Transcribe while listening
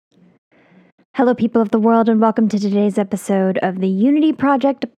Hello, people of the world, and welcome to today's episode of the Unity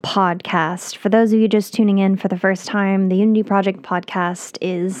Project podcast. For those of you just tuning in for the first time, the Unity Project podcast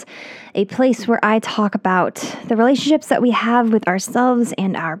is a place where I talk about the relationships that we have with ourselves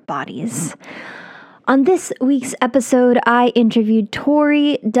and our bodies. On this week's episode, I interviewed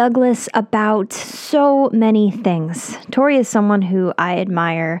Tori Douglas about so many things. Tori is someone who I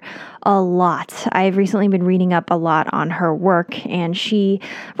admire a lot. I've recently been reading up a lot on her work, and she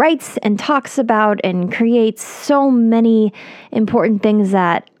writes and talks about and creates so many important things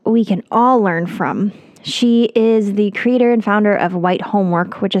that we can all learn from. She is the creator and founder of White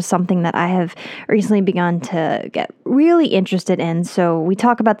Homework, which is something that I have recently begun to get really interested in. So we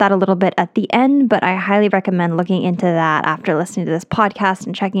talk about that a little bit at the end, but I highly recommend looking into that after listening to this podcast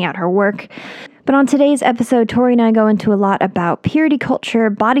and checking out her work. But on today's episode, Tori and I go into a lot about purity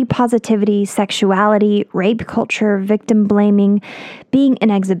culture, body positivity, sexuality, rape culture, victim blaming, being an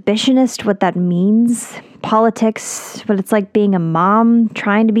exhibitionist, what that means, politics, what it's like being a mom,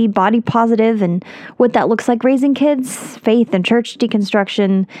 trying to be body positive, and what that looks like raising kids, faith and church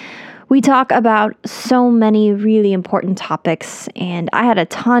deconstruction. We talk about so many really important topics, and I had a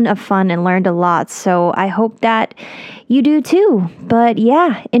ton of fun and learned a lot, so I hope that you do too. But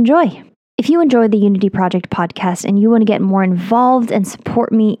yeah, enjoy. If you enjoy the Unity Project podcast and you want to get more involved and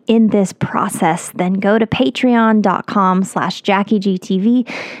support me in this process, then go to patreon.com/JackieGTV.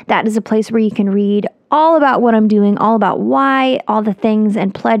 That is a place where you can read all about what I'm doing, all about why, all the things,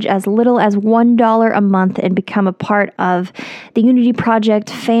 and pledge as little as $1 a month and become a part of the Unity Project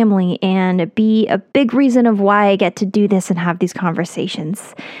family and be a big reason of why I get to do this and have these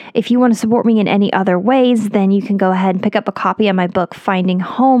conversations. If you want to support me in any other ways, then you can go ahead and pick up a copy of my book, Finding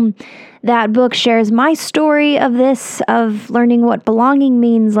Home. That book shares my story of this, of learning what belonging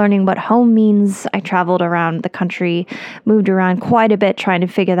means, learning what home means. I traveled around the country, moved around quite a bit trying to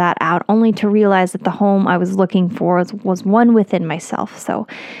figure that out, only to realize that the home I was looking for was one within myself. So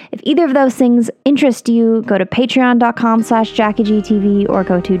if either of those things interest you, go to patreon.com/JackieGTV or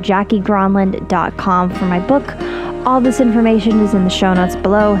go to JackieGronland.com for my book. All this information is in the show notes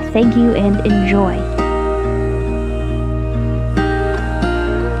below. Thank you and enjoy.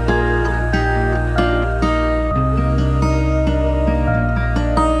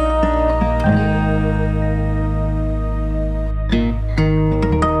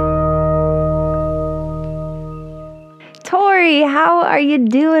 Tori, how are you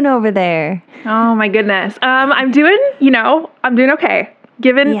doing over there? Oh my goodness. I'm doing okay.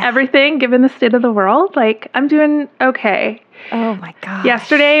 Given everything, given the state of the world, I'm doing okay. Oh my gosh.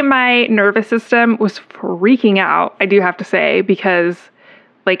 Yesterday, my nervous system was freaking out, I do have to say, because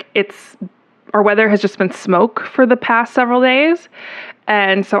our weather has just been smoke for the past several days.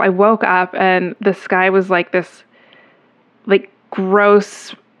 And so I woke up and the sky was this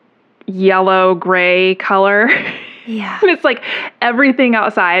gross yellow gray color. Yeah. And it's everything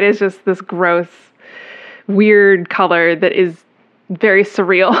outside is just this gross, weird color that is very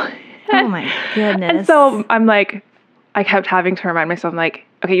surreal. Oh my goodness. And so I kept having to remind myself,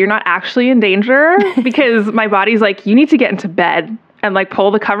 okay, you're not actually in danger, because my body's you need to get into bed and pull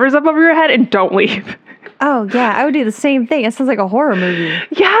the covers up over your head and don't leave. Oh yeah, I would do the same thing. It sounds like a horror movie.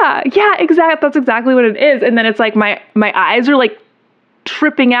 Yeah, exactly. That's exactly what it is. And then it's my eyes are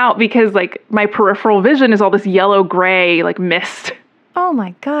tripping out because my peripheral vision is all this yellow gray mist. Oh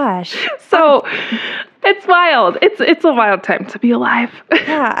my gosh. So it's wild. It's a wild time to be alive.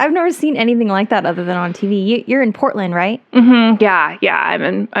 Yeah, I've never seen anything like that other than on TV. You're in Portland, right? Mm-hmm. Yeah.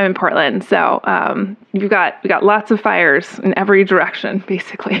 I'm in Portland. So we got lots of fires in every direction,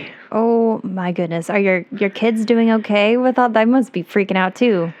 basically. Oh my goodness. Are your kids doing okay with all that? They must be freaking out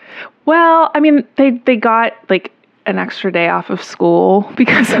too. Well, I mean, they got an extra day off of school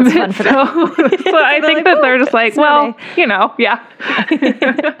because of it. Fun for them. So I think that they're just yeah.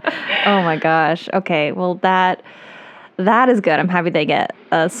 Oh my gosh. Okay. Well, that is good. I'm happy they get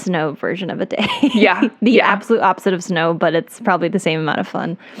a snow version of a day. Yeah. The absolute opposite of snow, but it's probably the same amount of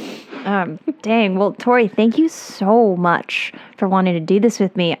fun. Dang. Well, Tori, thank you so much for wanting to do this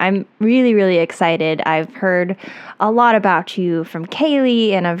with me. I'm really, really excited. I've heard a lot about you from Kaylee,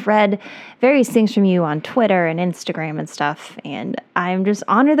 and I've read various things from you on Twitter and Instagram and stuff. And I'm just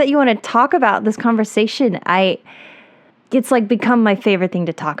honored that you want to talk about this conversation. It's become my favorite thing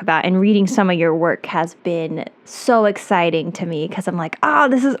to talk about, and reading some of your work has been so exciting to me because I'm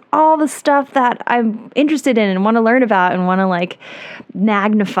this is all the stuff that I'm interested in and want to learn about and want to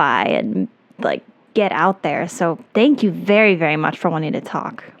magnify and get out there. So thank you very, very much for wanting to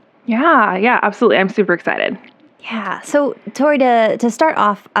talk. Yeah, absolutely. I'm super excited. Yeah. So Tori, to start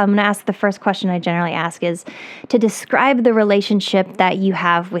off, I'm going to ask the first question I generally ask is to describe the relationship that you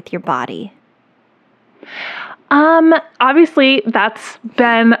have with your body. Obviously that's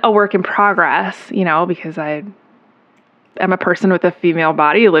been a work in progress, because I am a person with a female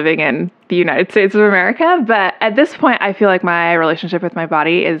body living in the United States of America. But at this point, I feel like my relationship with my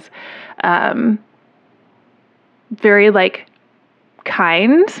body is, very like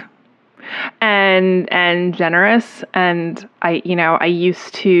kind and generous. And I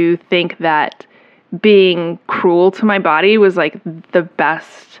used to think that being cruel to my body was like the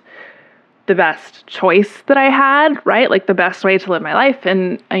best choice that I had, right? Like the best way to live my life.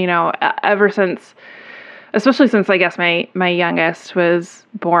 And, ever since, especially since I guess my youngest was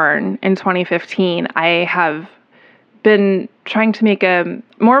born in 2015, I have been trying to make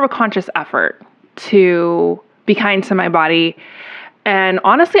more of a conscious effort to be kind to my body. And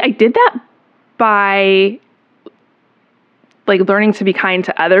honestly, I did that by like learning to be kind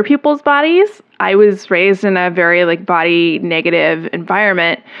to other people's bodies. I was raised in a very like body negative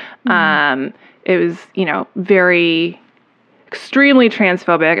environment. Mm-hmm. It was, very extremely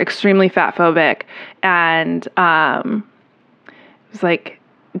transphobic, extremely fat phobic. And, it was like,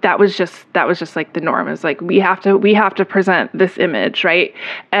 that was just like the norm. It was like, we have to present this image. Right.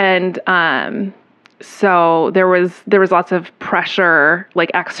 And, so there was lots of pressure,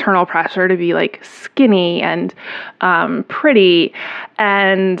 like external pressure to be like skinny and pretty.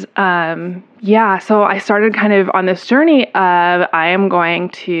 And so I started kind of on this journey of I am going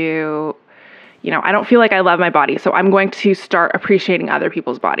to, I don't feel like I love my body, so I'm going to start appreciating other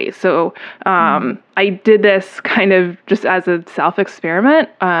people's bodies. So I did this kind of just as a self-experiment.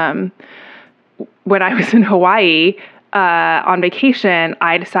 When I was in Hawaii on vacation,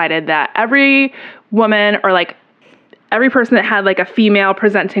 I decided that every woman or like every person that had like a female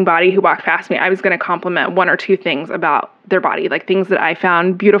presenting body who walked past me, I was going to compliment one or two things about their body, like things that I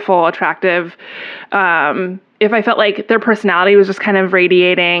found beautiful, attractive. If I felt like their personality was just kind of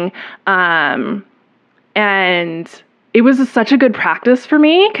radiating. And it was such a good practice for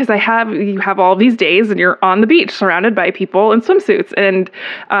me because you have all these days and you're on the beach surrounded by people in swimsuits and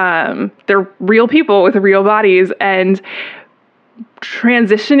they're real people with real bodies, and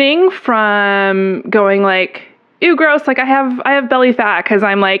transitioning from going like, ew, gross, like I have belly fat because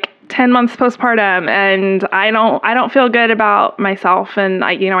I'm like 10 months postpartum and I don't feel good about myself and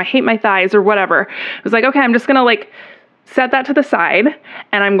I hate my thighs or whatever. It was like, okay, I'm just going to like set that to the side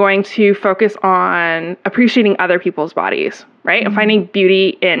and I'm going to focus on appreciating other people's bodies, right? Mm-hmm. And finding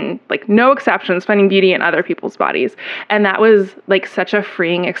beauty in, like, no exceptions, finding beauty in other people's bodies. And that was like such a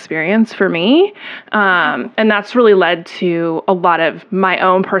freeing experience for me. And that's really led to a lot of my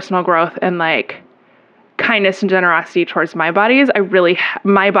own personal growth and like kindness and generosity towards my bodies. I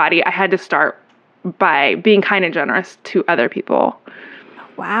had to start by being kind and generous to other people.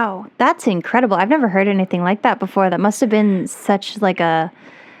 Wow, that's incredible. I've never heard anything like that before. That must have been such like a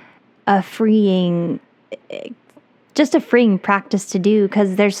freeing practice to do,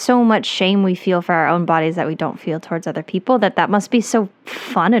 because there's so much shame we feel for our own bodies that we don't feel towards other people, that must be so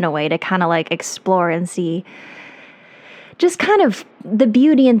fun in a way to kind of like explore and see just kind of the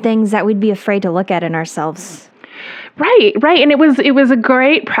beauty in things that we'd be afraid to look at in ourselves. Right. And it was a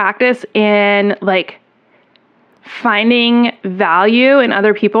great practice in like finding value in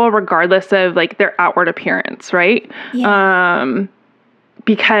other people regardless of like their outward appearance, right? Yeah.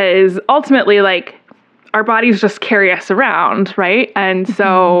 Because ultimately, like, our bodies just carry us around, right? And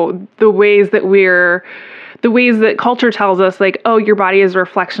so the ways that culture tells us, like, oh, your body is a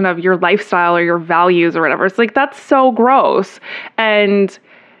reflection of your lifestyle or your values or whatever, it's like, that's so gross. And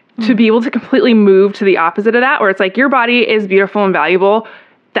to be able to completely move to the opposite of that, where it's like, your body is beautiful and valuable,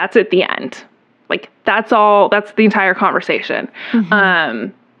 that's at the end. Like, that's the entire conversation.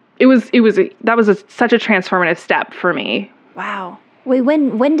 Mm-hmm. That was such a transformative step for me. Wow. Wait,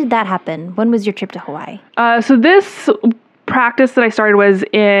 when did that happen? When was your trip to Hawaii? So this practice that I started was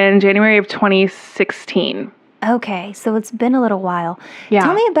in January of 2016. Okay, so it's been a little while. Yeah.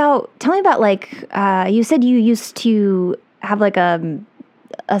 Tell me about like, you said you used to have like a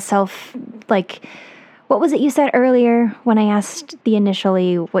self, like, what was it you said earlier when I asked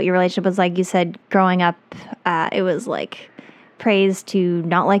initially what your relationship was like? You said growing up, it was like praised to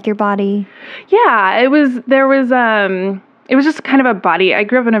not like your body. Yeah, it was just kind of a body. I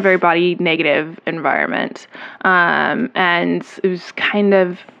grew up in a very body negative environment. And it was kind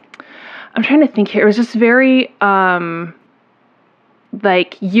of, I'm trying to think here. It was just very,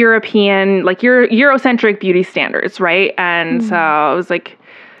 like European, like Eurocentric beauty standards. Right. And so it was like,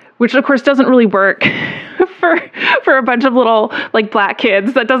 which of course doesn't really work for a bunch of little like black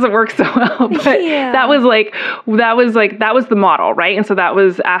kids. That doesn't work so well. But yeah. that was the model, right? And so that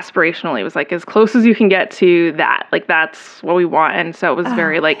was aspirational. It was like as close as you can get to that. Like, that's what we want. And so it was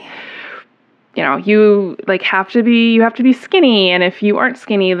very like you like you have to be skinny. And if you aren't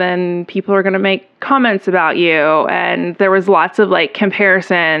skinny, then people are going to make comments about you. And there was lots of like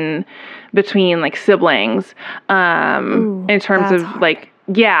comparison between like siblings, in terms of hard. like,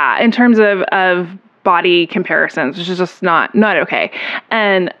 in terms of body comparisons, which is just not okay.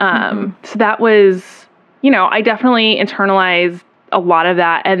 And, so that was, I definitely internalized a lot of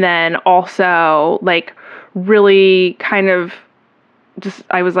that. And then also like really kind of just,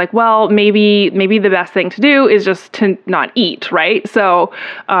 I was like, well, maybe the best thing to do is just to not eat. Right. So,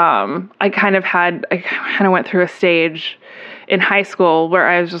 I kind of went through a stage in high school where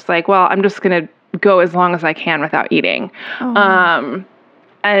I was just like, well, I'm just going to go as long as I can without eating. And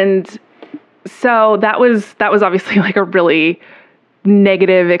so that was obviously like a really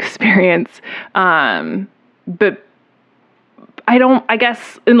negative experience. But I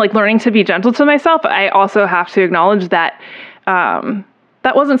guess in like learning to be gentle to myself, I also have to acknowledge that,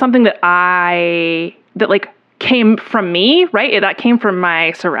 that wasn't something that like came from me, right? That came from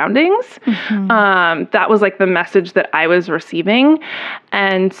my surroundings. That was like the message that I was receiving.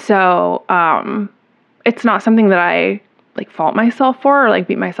 And so, it's not something that I like fault myself for or like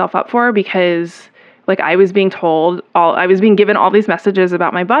beat myself up for, because like I was being given all these messages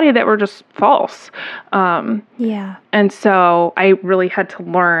about my body that were just false. And so I really had to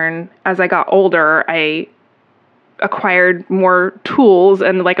learn as I got older. I acquired more tools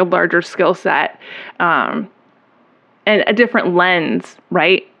and like a larger skill set, and a different lens,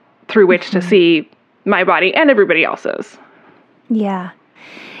 right, through which to see my body and everybody else's.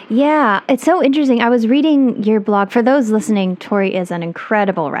 Yeah, it's so interesting. I was reading your blog. For those listening, Tori is an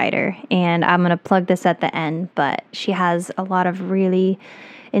incredible writer, and I'm going to plug this at the end, but she has a lot of really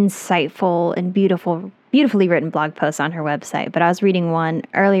insightful and beautifully written blog posts on her website. But I was reading one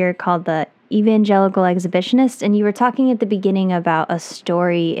earlier called The Evangelical Exhibitionist, and you were talking at the beginning about a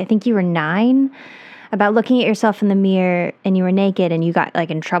story, I think you were 9, about looking at yourself in the mirror and you were naked and you got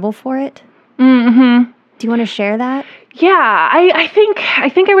like in trouble for it. Do you want to share that? Yeah, I think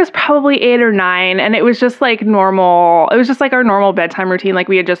I was probably 8 or 9, and it was just like normal. It was just like our normal bedtime routine. Like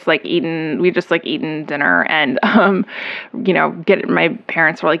we had just eaten dinner, and my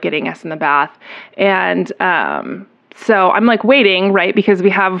parents were like getting us in the bath, and so I'm like waiting, right, because we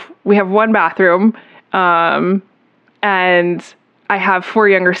have one bathroom, and I have 4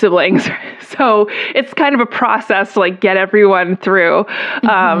 younger siblings. So it's kind of a process to like get everyone through.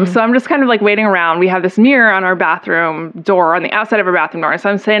 So I'm just kind of like waiting around. We have this mirror on our bathroom door, on the outside of our bathroom door. So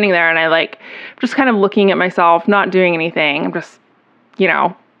I'm standing there and I like just kind of looking at myself, not doing anything. I'm just,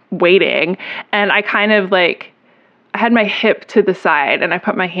 waiting. And I kind of like, I had my hip to the side and I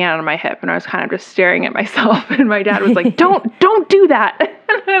put my hand on my hip and I was kind of just staring at myself. And my dad was like, don't do that.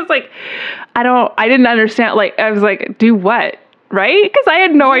 And I was like, I didn't understand. Like, I was like, do what? Right? Because I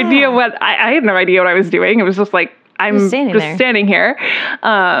had no idea I had no idea what I was doing. It was just like, I'm just standing here.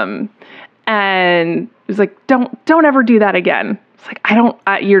 And it was like, don't ever do that again. It's like,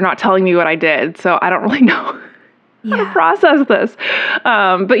 you're not telling me what I did. So I don't really know how to process this.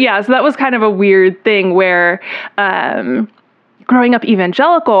 But yeah, so that was kind of a weird thing where, growing up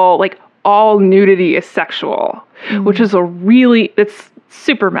evangelical, like all nudity is sexual, which is it's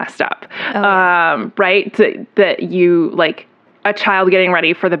super messed up. Right? That you like, a child getting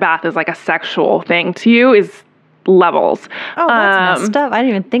ready for the bath is like a sexual thing to you is levels. Oh, that's messed up. I didn't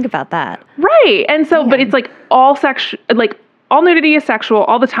even think about that. Right. And so, but it's like all nudity is sexual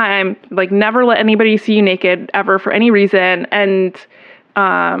all the time. Like never let anybody see you naked ever for any reason. And,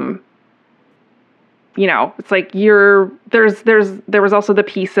 it's like there was also the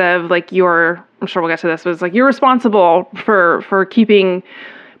piece of like I'm sure we'll get to this, was like, you're responsible for keeping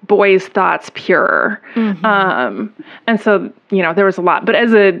boys' thoughts pure. And so, there was a lot, but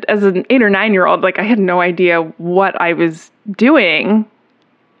as an 8 or 9-year-old, like I had no idea what I was doing,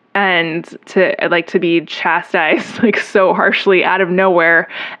 and to be chastised like so harshly out of nowhere,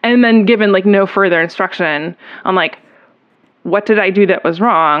 and then given like no further instruction on like, what did I do that was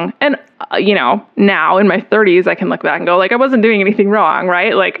wrong? And, now in my 30s, I can look back and go like, I wasn't doing anything wrong.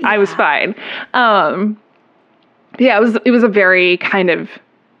 Right. Like I was fine. It was a very kind of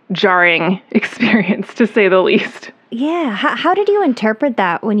jarring experience, to say the least. Yeah. How did you interpret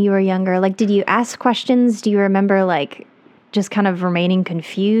that when you were younger? Like, did you ask questions? Do you remember like just kind of remaining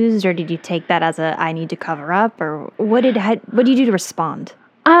confused, or did you take that as I need to cover up, or what did you do to respond?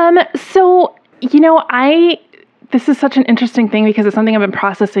 So, this is such an interesting thing because it's something I've been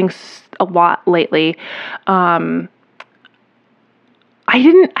processing a lot lately.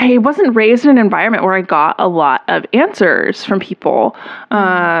 I wasn't raised in an environment where I got a lot of answers from people.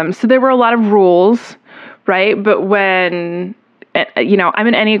 So there were a lot of rules, right? But when you know, I'm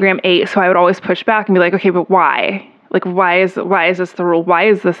an Enneagram 8, so I would always push back and be like, okay, but why? Like, why is this the rule? Why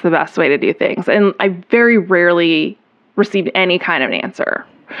is this the best way to do things? And I very rarely received any kind of an answer.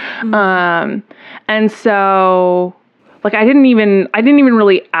 And so, like, I didn't even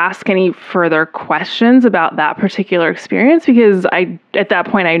really ask any further questions about that particular experience, because at that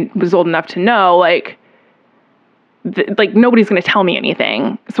point I was old enough to know, like nobody's going to tell me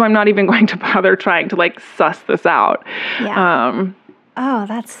anything. So I'm not even going to bother trying to like suss this out. Yeah. Oh,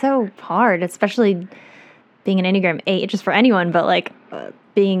 that's so hard, especially being an Enneagram 8, just for anyone, but like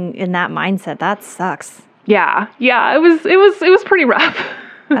being in that mindset, that sucks. Yeah. Yeah. It was pretty rough.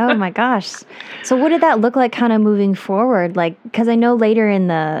 Oh my gosh. So what did that look like kind of moving forward? Like, because I know later in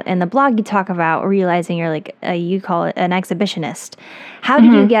the blog you talk about realizing you're like, you call it an exhibitionist. How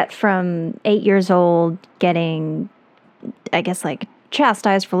did you get from 8 years old getting, I guess, like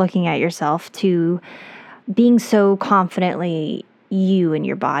chastised for looking at yourself to being so confidently you and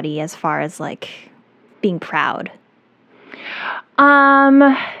your body, as far as like being proud?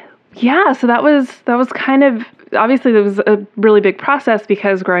 Yeah, so that was kind of, obviously there was a really big process,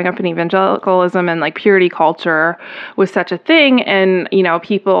 because growing up in evangelicalism and like purity culture was such a thing. And, you know,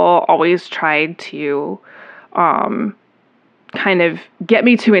 people always tried to kind of get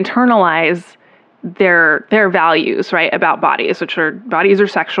me to internalize their values, right, about bodies, which are, bodies are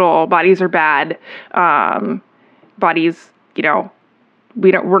sexual, bodies are bad, bodies, you know,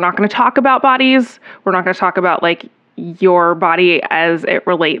 we're not going to talk about bodies. We're not going to talk about like your body as it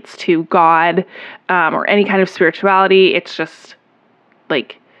relates to God, or any kind of spirituality. It's just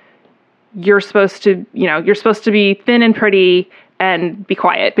like, you're supposed to be thin and pretty and be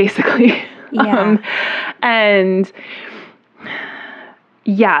quiet, basically. Yeah. And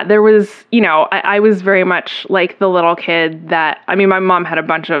yeah, there was, you know, I was very much like the little kid that, I mean, my mom had a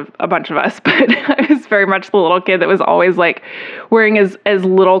bunch of us, but I was very much the little kid that was always like wearing as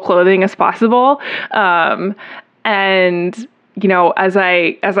little clothing as possible. And, you know, as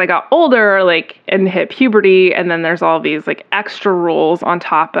I got older, like, and hit puberty, and then there's all these like extra rules on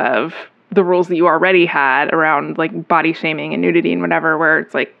top of the rules that you already had around like body shaming and nudity and whatever, where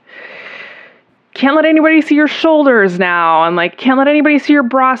it's like, can't let anybody see your shoulders now, and like, can't let anybody see your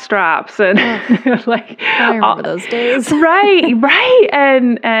bra straps, and like, I remember those days. right.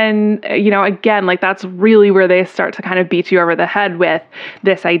 And, you know, again, like, that's really where they start to kind of beat you over the head with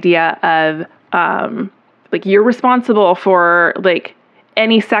this idea of, like, you're responsible for like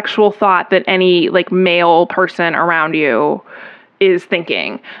any sexual thought that any like male person around you is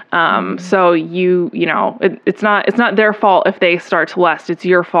thinking. So you know, it's not their fault if they start to lust. It's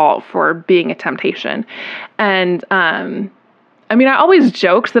your fault for being a temptation. And, I mean, I always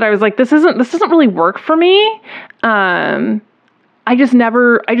joked that I was like, this doesn't really work for me. I just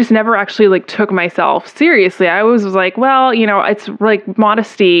never actually like took myself seriously. I always was like, well, you know, it's like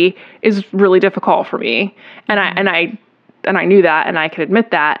modesty is really difficult for me. And I knew that, and I could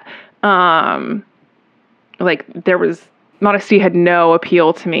admit that. Like, modesty had no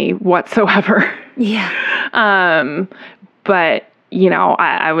appeal to me whatsoever. Yeah. But, you know,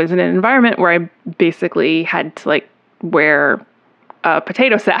 I was in an environment where I basically had to like wear a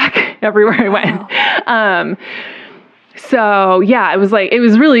potato sack everywhere I went. So yeah, it was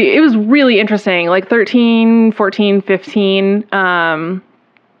really interesting. Like 13, 14, 15. All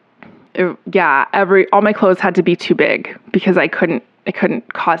my clothes had to be too big, because I couldn't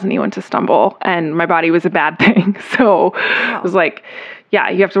cause anyone to stumble, and my body was a bad thing. So it was like, yeah,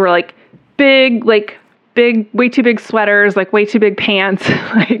 you have to wear like big, way too big sweaters, like way too big pants,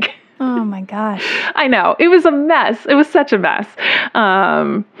 like. Oh my gosh. I know. It was a mess. It was such a mess.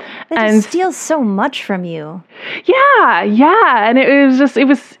 That just steals so much from you. Yeah. And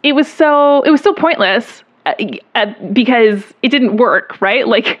it was so pointless, because it didn't work, right?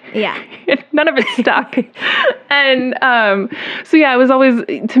 Like, yeah, none of it stuck. And, so yeah, it was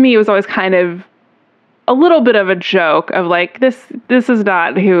always kind of a little bit of a joke of like, this is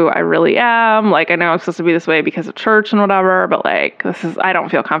not who I really am. Like, I know I'm supposed to be this way because of church and whatever, but like, I don't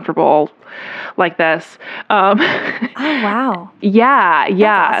feel comfortable like this. Oh, wow. Yeah.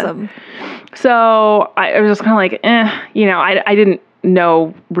 That's awesome. So I was just kind of like, you know, I didn't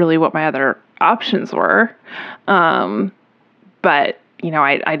know really what my other options were. But, you know,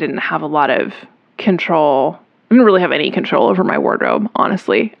 I didn't have a lot of control. I didn't really have any control over my wardrobe,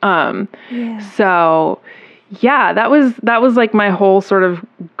 honestly. So yeah, that was like my whole sort of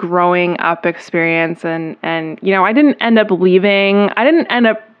growing up experience. And, you know, I didn't end up leaving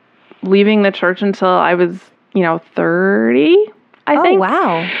the church until I was, you know, 30, I think. Oh,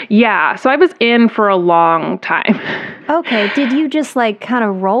 wow. Yeah. So I was in for a long time. Okay. Did you just like kind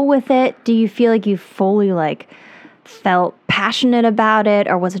of roll with it? Do you feel like you fully like felt passionate about it,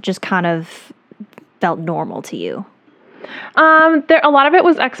 or was it just kind of felt normal to you? A lot of it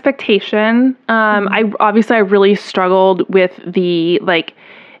was expectation. I really struggled with the like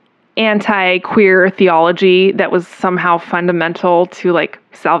anti-queer theology that was somehow fundamental to like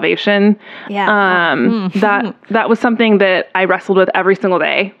salvation. Yeah. That was something that I wrestled with every single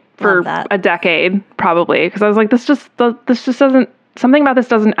day for a decade, probably, because I was like, this just doesn't, something about this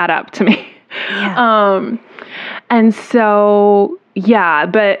doesn't add up to me. Yeah. And so, yeah,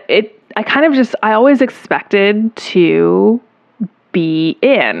 but I always expected to be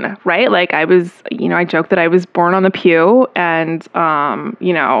in, right? Like I joke that I was born on the pew, and,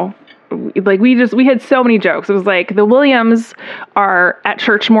 like we had so many jokes. It was like the Williams are at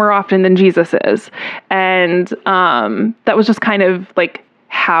church more often than Jesus is. And, that was just kind of like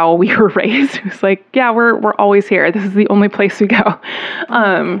how we were raised. It was like, yeah, we're always here. This is the only place we go.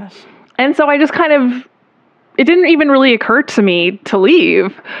 And so I just it didn't even really occur to me to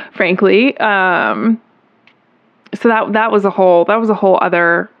leave, frankly. So that was a whole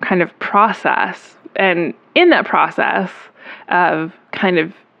other kind of process. And in that process of kind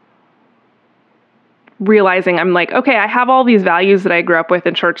of realizing, I'm like, okay, I have all these values that I grew up with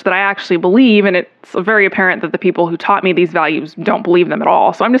in church that I actually believe, and it's very apparent that the people who taught me these values don't believe them at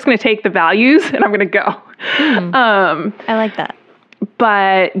all. So I'm just going to take the values and I'm going to go. I like that.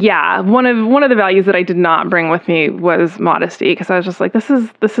 But yeah, one of the values that I did not bring with me was modesty, because I was just like, this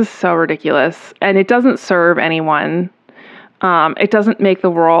is so ridiculous, and it doesn't serve anyone. It doesn't make the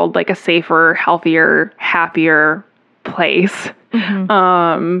world like a safer, healthier, happier place.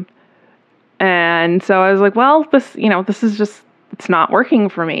 And so I was like, well, this is just, it's not working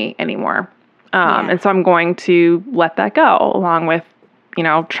for me anymore. And so I'm going to let that go, along with,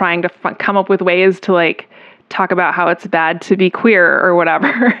 trying to come up with ways to like talk about how it's bad to be queer or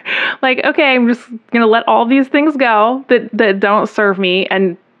whatever. Like, okay, I'm just going to let all these things go that don't serve me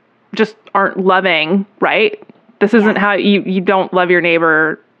and just aren't loving, right? This isn't how you don't love your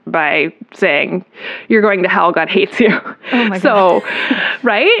neighbor by saying you're going to hell, God hates you. Oh my God.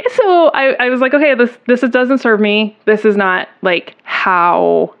 Right? So I was like, okay, this doesn't serve me. This is not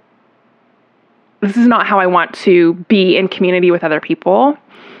how I want to be in community with other people.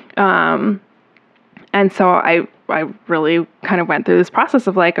 And so I really kind of went through this process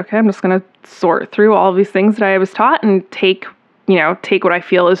of like, okay, I'm just going to sort through all of these things that I was taught and take what I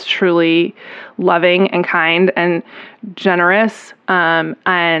feel is truly loving and kind and generous,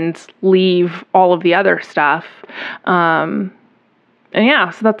 and leave all of the other stuff. And yeah,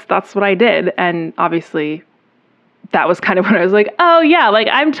 so that's what I did. And obviously that was kind of when I was like, oh yeah, like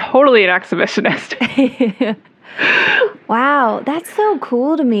I'm totally an exhibitionist. Wow. That's so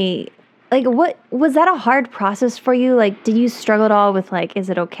cool to me. Like, what was that a hard process for you? Like, did you struggle at all with like, is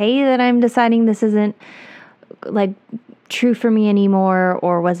it okay that I'm deciding this isn't like true for me anymore,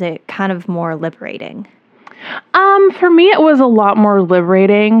 or was it kind of more liberating? For me, it was a lot more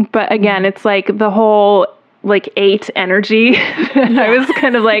liberating, but again, it's like the whole like 8 energy that I was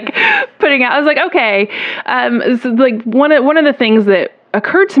kind of like putting out. I was like, okay, so like one of the things that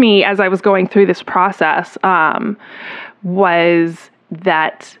occurred to me as I was going through this process, was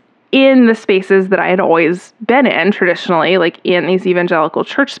that in the spaces that I had always been in traditionally, like in these evangelical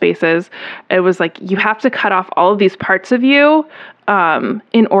church spaces, it was like, you have to cut off all of these parts of you,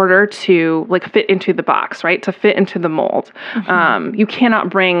 in order to like fit into the box, right? To fit into the mold. You cannot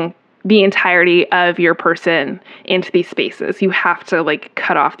bring the entirety of your person into these spaces. You have to like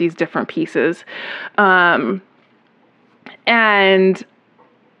cut off these different pieces. And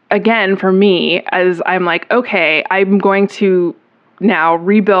again, for me, as I'm like, okay, I'm going to now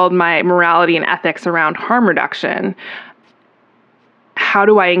rebuild my morality and ethics around harm reduction. How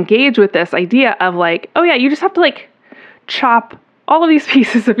do I engage with this idea of like, oh yeah, you just have to like chop all of these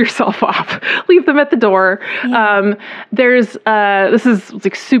pieces of yourself off, leave them at the door. Yeah. There's this is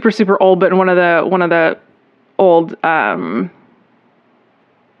like super, super old, but one of the old,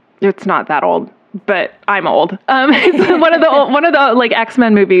 it's not that old, but I'm old. It's one of the like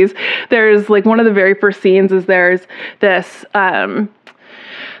X-Men movies. There's like one of the very first scenes is there's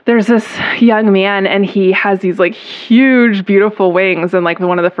this young man, and he has these like huge, beautiful wings. And like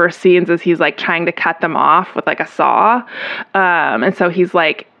one of the first scenes is he's like trying to cut them off with like a saw. And so he's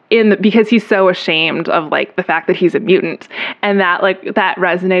like because he's so ashamed of like the fact that he's a mutant. And that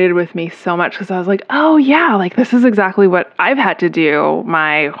resonated with me so much, because I was like, oh yeah, like this is exactly what I've had to do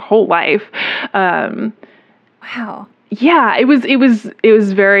my whole life. Wow. Yeah, it was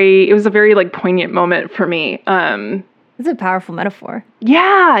a very like poignant moment for me. It's a powerful metaphor.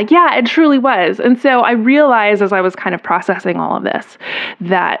 Yeah, it truly was. And so I realized as I was kind of processing all of this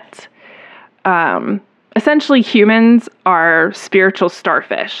that essentially humans are spiritual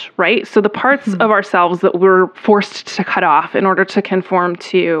starfish, right? So the parts of ourselves that we're forced to cut off in order to conform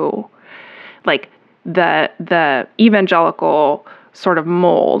to like the evangelical sort of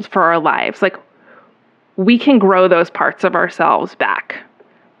mold for our lives, like we can grow those parts of ourselves back,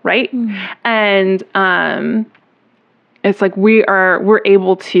 right? And it's like we're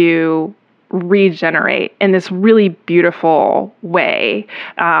able to regenerate in this really beautiful way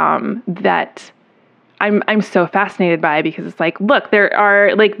that I'm so fascinated by, because it's like, look,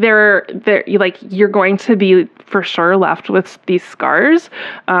 there like you're going to be for sure left with these scars,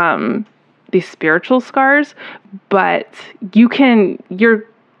 these spiritual scars, but you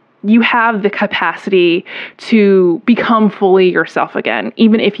have the capacity to become fully yourself again,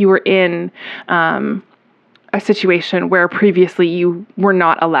 even if you were in a situation where previously you were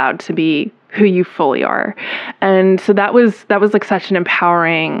not allowed to be who you fully are. And so that was like such an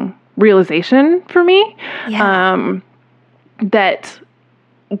empowering realization for me. Yeah. That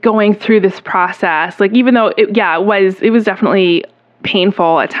going through this process, like even though it was definitely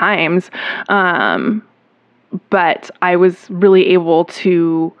painful at times, but I was really able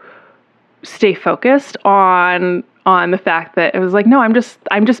to stay focused on the fact that it was like, no, I'm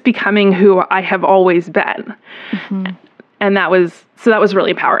just becoming who I have always been. And that was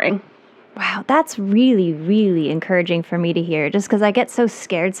really empowering. Wow, that's really, really encouraging for me to hear, just because I get so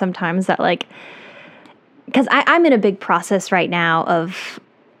scared sometimes that, like, because I'm in a big process right now of,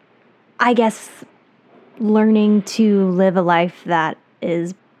 I guess, learning to live a life that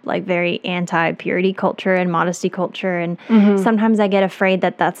is like very anti-purity culture and modesty culture. And sometimes I get afraid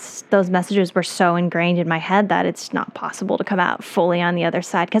that those messages were so ingrained in my head that it's not possible to come out fully on the other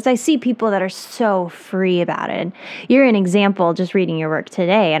side. Because I see people that are so free about it. And you're an example just reading your work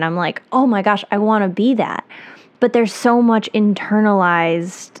today. And I'm like, oh my gosh, I want to be that. But there's so much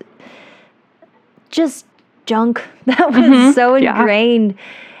internalized just junk that was so ingrained.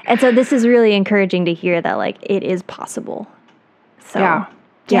 And so this is really encouraging to hear that, like, it is possible. So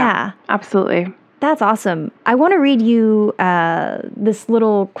yeah, absolutely. That's awesome. I want to read you this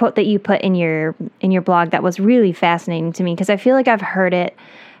little quote that you put in your blog that was really fascinating to me, because I feel like I've heard it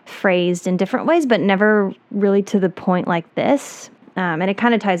phrased in different ways, but never really to the point like this. And it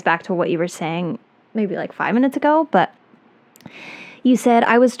kind of ties back to what you were saying maybe like 5 minutes ago, but you said,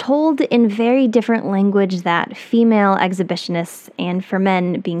 I was told in very different language that female exhibitionists, and for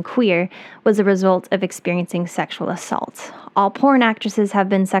men being queer, was a result of experiencing sexual assault. All porn actresses have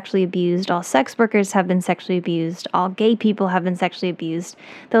been sexually abused. All sex workers have been sexually abused. All gay people have been sexually abused.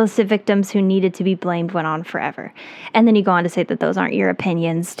 The list of victims who needed to be blamed went on forever. And then you go on to say that those aren't your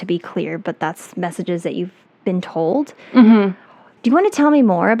opinions, to be clear, but that's messages that you've been told. Do you want to tell me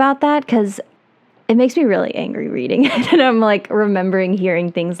more about that? Because it makes me really angry reading it, and I'm like remembering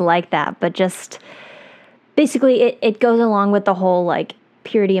hearing things like that, but just basically it goes along with the whole like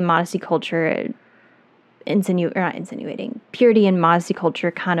purity and modesty culture, purity and modesty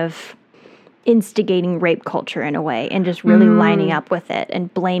culture kind of instigating rape culture in a way, and just really lining up with it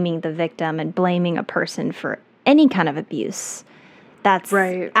and blaming the victim and blaming a person for any kind of abuse. That's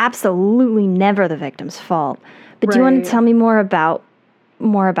absolutely never the victim's fault. But do you want to tell me more about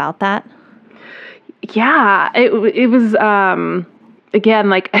that? Yeah, it was, again,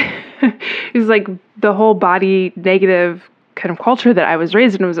 like, it was like the whole body negative kind of culture that I was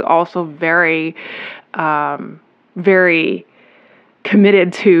raised in was also very, very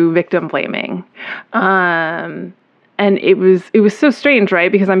committed to victim blaming. And it was so strange,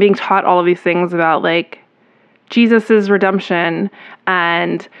 right? Because I'm being taught all of these things about like Jesus's redemption,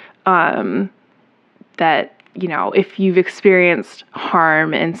 and, that, you know, if you've experienced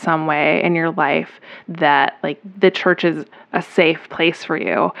harm in some way in your life, that like the church is a safe place for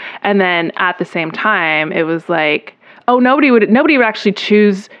you. And then at the same time, it was like, oh, nobody would actually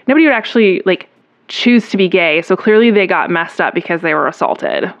choose to be gay. So clearly they got messed up because they were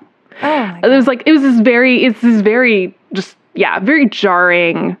assaulted. Oh, it was this very just, very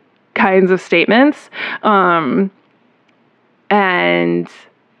jarring kinds of statements. And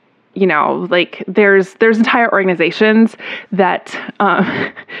you know, like there's entire organizations that,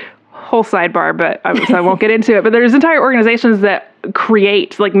 whole sidebar, but so I won't get into it, but there's entire organizations that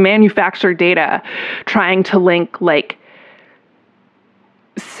create like manufacture data trying to link like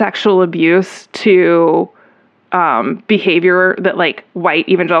sexual abuse to, behavior that like white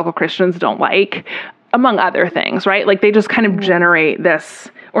evangelical Christians don't like, among other things, right? Like they just kind of generate this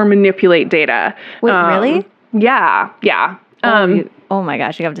or manipulate data. Wait, really? Yeah. Oh my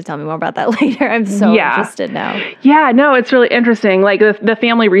gosh, you have to tell me more about that later. I'm so interested now. Yeah, no, it's really interesting. Like the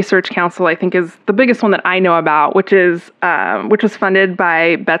Family Research Council, I think, is the biggest one that I know about, which was funded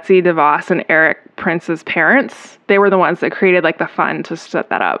by Betsy DeVos and Eric Prince's parents. They were the ones that created like the fund to set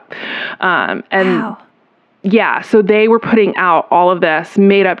that up. And Wow. yeah, so they were putting out all of this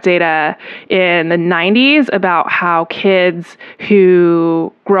made up data in the 90s about how kids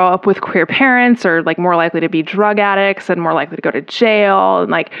who grow up with queer parents are like more likely to be drug addicts and more likely to go to jail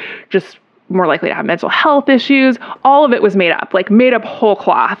and like just more likely to have mental health issues. All of it was made up, like made up whole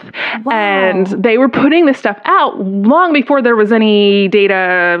cloth. Wow. And they were putting this stuff out long before there was any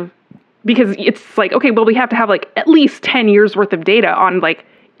data, because it's like, okay, well, we have to have like at least 10 years worth of data on like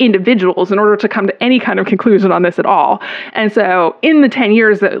individuals in order to come to any kind of conclusion on this at all. And so in the 10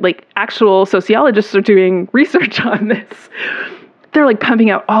 years that like actual sociologists are doing research on this, they're like pumping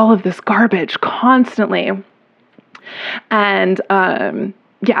out all of this garbage constantly. And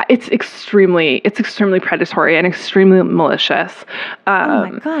yeah, it's extremely predatory and extremely malicious. Oh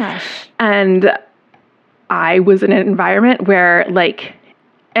my gosh. And I was in an environment where like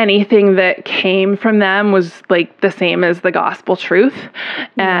anything that came from them was like the same as the gospel truth.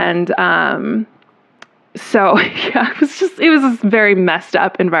 And so yeah, it was this very messed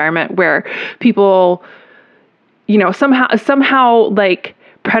up environment where people, you know, somehow like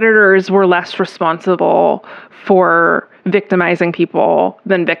predators were less responsible for victimizing people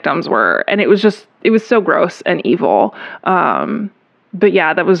than victims were. And it was so gross and evil. But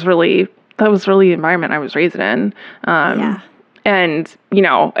yeah, that was really the environment I was raised in. And, you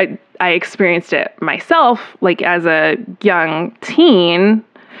know, I experienced it myself, like as a young teen,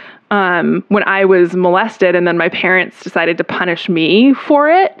 when I was molested, and then my parents decided to punish me for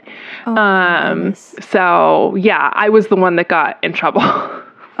it. So yeah, I was the one that got in trouble.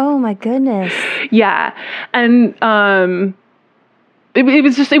 Oh my goodness. Yeah. And,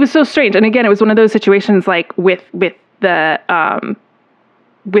 it was so strange. And again, it was one of those situations like with the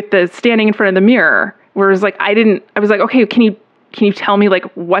standing in front of the mirror, where it was like, I was like, okay, can you tell me, like,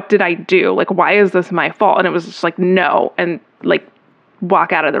 what did I do? Like, why is this my fault? And it was just like, no. And like,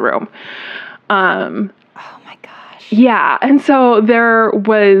 walk out of the room. Oh my gosh. Yeah. And so there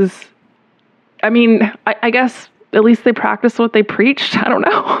was, I mean, I guess at least they practiced what they preached. I don't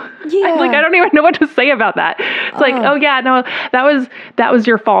know. Yeah. I don't even know what to say about that. It's like, oh yeah, no, that was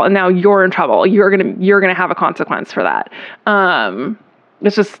your fault. And now you're in trouble. You're going to have a consequence for that.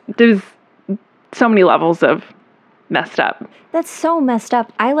 There's so many levels of messed up. That's so messed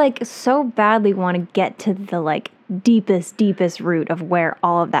up. I like so badly want to get to the like deepest root of where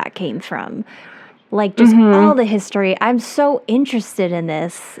all of that came from. Like just all the history. I'm so interested in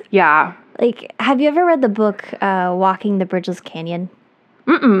this. Yeah. Like, have you ever read the book Walking the Bridgeless Canyon?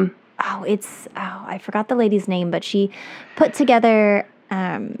 Mm-mm. I forgot the lady's name, but she put together,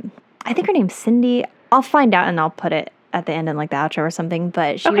 I think her name's Cindy. I'll find out and I'll put it at the end in like the outro or something.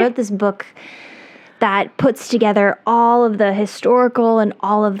 But she wrote this book that puts together all of the historical and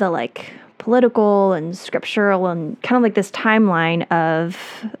all of the like political and scriptural and kind of like this timeline of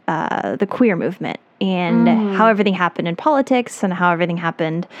the queer movement and how everything happened in politics and how everything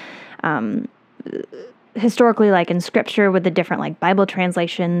happened historically, like in scripture with the different like Bible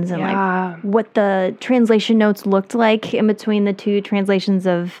translations and like what the translation notes looked like in between the two translations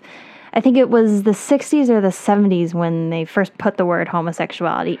of, I think it was the 60s or the 70s when they first put the word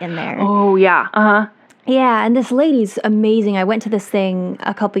homosexuality in there. Oh, yeah. Uh-huh. Yeah, and this lady's amazing. I went to this thing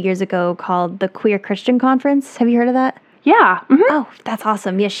a couple years ago called the Queer Christian Conference. Have you heard of that? Yeah. Mm-hmm. Oh, that's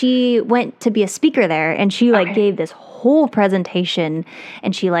awesome. Yeah, she went to be a speaker there, and she like gave this whole presentation,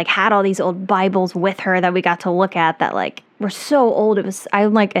 and she like had all these old Bibles with her that we got to look at that like were so old.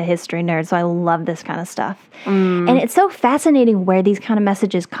 I'm like a history nerd, so I love this kind of stuff. And it's so fascinating where these kind of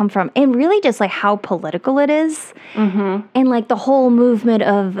messages come from, and really just like how political it is. And like the whole movement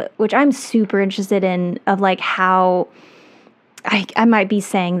of, which I'm super interested in, of like how I might be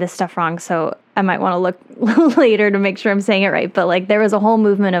saying this stuff wrong, so I might want to look later to make sure I'm saying it right. But like there was a whole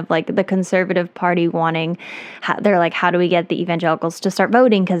movement of like the Conservative Party wanting, they're like, how do we get the evangelicals to start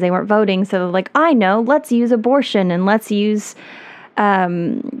voting? Because they weren't voting. So like, I know, let's use abortion and let's use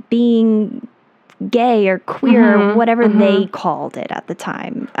being gay or queer or whatever they called it at the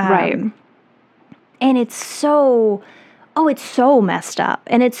time. Right. And it's so messed up.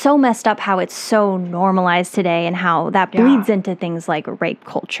 And it's so messed up how it's so normalized today and how that bleeds into things like rape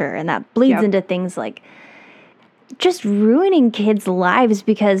culture and that bleeds into things like just ruining kids' lives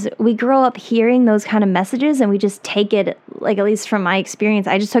because we grow up hearing those kind of messages and we just take it, like at least from my experience,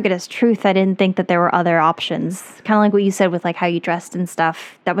 I just took it as truth. I didn't think that there were other options. Kind of like what you said with like how you dressed and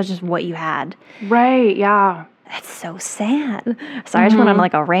stuff. That was just what you had. Right, yeah. That's so sad. Sorry, I just went on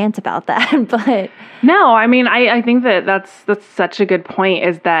like a rant about that, but no, I mean, I think that's such a good point,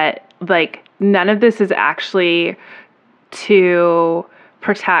 is that like none of this is actually to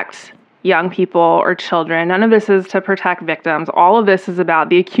protect young people or children. None of this is to protect victims. All of this is about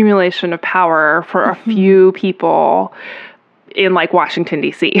the accumulation of power for a few people in like Washington,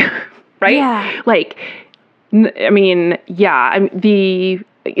 D.C., right? Yeah. Like,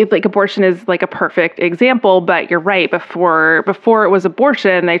 like abortion is like a perfect example, but you're right. Before it was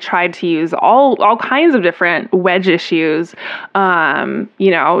abortion, they tried to use all kinds of different wedge issues. It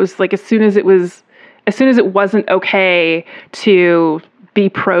was like as soon as it wasn't okay to be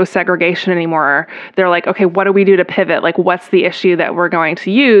pro-segregation anymore, they're like, okay, what do we do to pivot? Like, what's the issue that we're going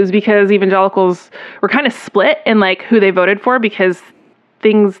to use? Because evangelicals were kind of split in like who they voted for, because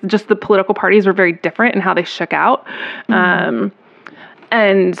just the political parties were very different in how they shook out.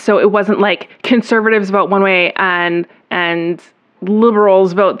 And so it wasn't like conservatives vote one way and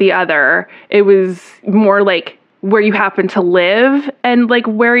liberals vote the other. It was more like where you happen to live and like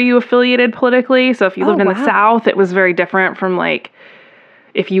where you affiliated politically. So if you lived in the South, it was very different from like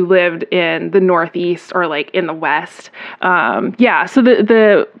if you lived in the Northeast or like in the West. So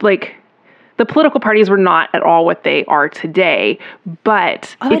the political parties were not at all what they are today,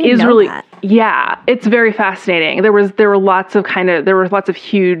 but it is really, it's very fascinating. There were lots of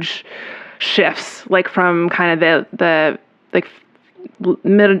huge shifts, like from kind of the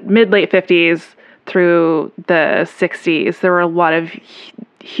mid late 50s through the 60s. There were a lot of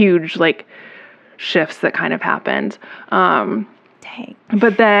huge like shifts that kind of happened. Dang.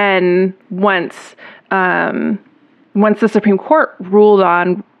 But then once the Supreme Court ruled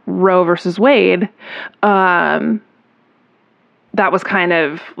on Roe versus Wade, that was kind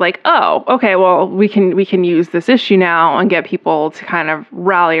of like, oh, okay, well, we can use this issue now and get people to kind of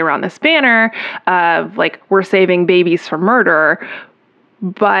rally around this banner of like, we're saving babies from murder.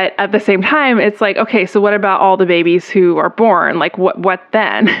 But at the same time, it's like, okay, so what about all the babies who are born? Like, what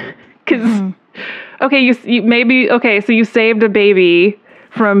then? Because, okay, so you saved a baby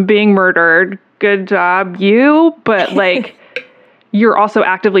from being murdered. Good job, you. But like, you're also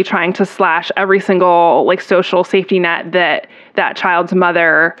actively trying to slash every single like social safety net that child's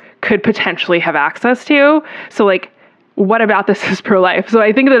mother could potentially have access to. So like, what about this is pro-life? So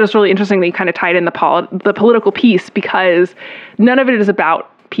I think that it's really interesting that you kind of tied in the political piece, because none of it is about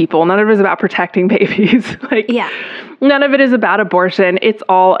people. None of it is about protecting babies. None of it is about abortion. It's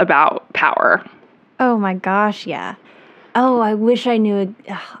all about power. Oh my gosh, yeah. Oh, I wish I knew.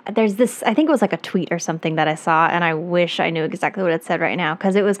 There's this, I think it was like a tweet or something that I saw, and I wish I knew exactly what it said right now,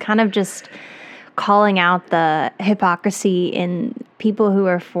 because it was kind of just calling out the hypocrisy in people who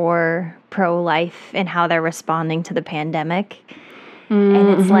are for pro-life and how they're responding to the pandemic. Mm-hmm.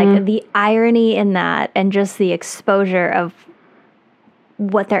 And it's like the irony in that, and just the exposure of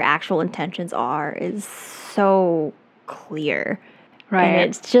what their actual intentions are is so clear. Right.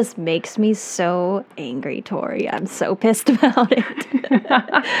 And it just makes me so angry, Tori. I'm so pissed about it.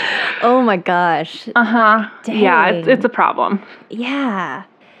 Oh my gosh. Dang. Yeah, it's a problem. Yeah.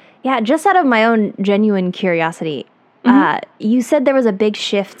 Yeah, just out of my own genuine curiosity, you said there was a big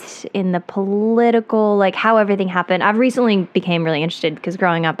shift in the political, like how everything happened. I've recently became really interested because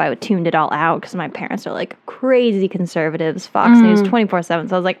growing up, I tuned it all out because my parents are like crazy conservatives, Fox News 24/7. So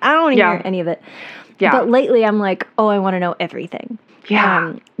I was like, I don't want to hear any of it. Yeah. But lately I'm like, oh, I want to know everything.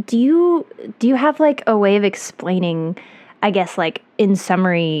 Yeah. Do you have like a way of explaining, I guess, like in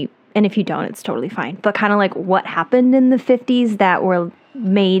summary, and if you don't, it's totally fine, but kind of like what happened in the 50s that were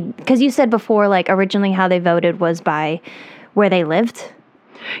made, because you said before, like originally how they voted was by where they lived?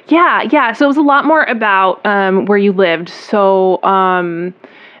 Yeah. So it was a lot more about where you lived. So,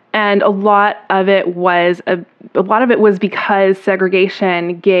 and a lot of it was because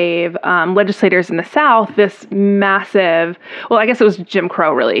segregation gave legislators in the South this massive, well, I guess it was Jim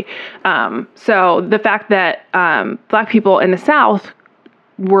Crow, really. So the fact that Black people in the South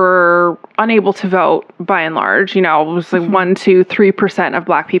were unable to vote by and large, it was like 1%, 2%, 3% of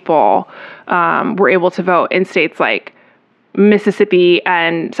Black people were able to vote in states like Mississippi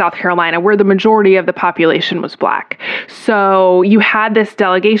and South Carolina, where the majority of the population was Black. So you had this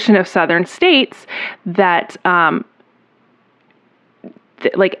delegation of Southern states that, there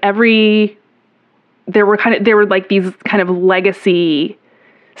were like these kind of legacy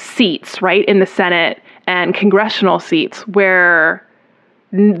seats, right, in the Senate and congressional seats where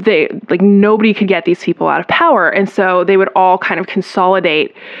nobody could get these people out of power. And so they would all kind of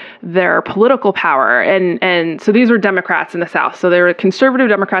consolidate their political power. And so these were Democrats in the South. So they were conservative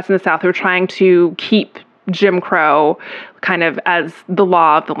Democrats in the South who were trying to keep Jim Crow kind of as the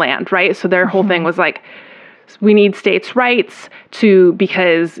law of the land, right? So their whole thing was like, we need states' rights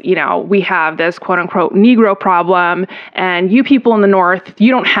because, we have this quote unquote Negro problem, and you people in the North,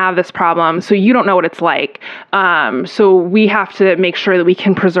 you don't have this problem, so you don't know what it's like. So we have to make sure that we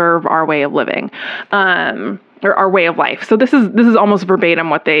can preserve our way of living, or our way of life. So this is almost verbatim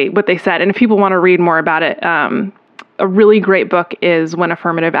what they said. And if people want to read more about it, a really great book is When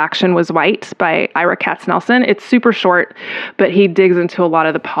Affirmative Action Was White by Ira Katznelson. It's super short, but he digs into a lot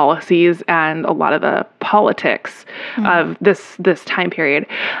of the policies and a lot of the politics of this time period.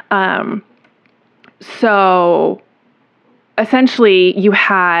 So essentially you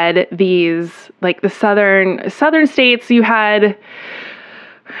had these, like the southern states, you had,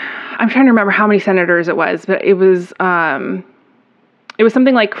 I'm trying to remember how many senators it was, but it was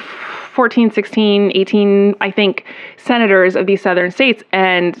something like 14, 16, 18, I think, senators of these southern states.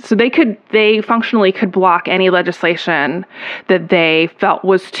 And so they functionally could block any legislation that they felt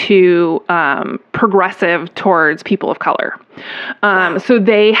was too progressive towards people of color. So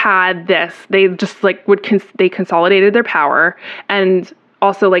they had this, they just like they consolidated their power, and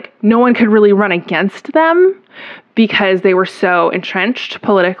also like no one could really run against them because they were so entrenched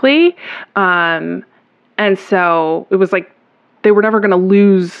politically. And so it was like they were never going to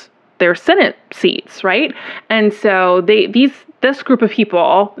lose their Senate seats, right? And so this group of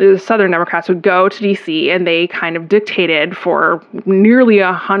people, the Southern Democrats, would go to DC, and they kind of dictated for nearly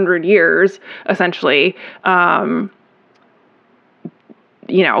 100 years, essentially.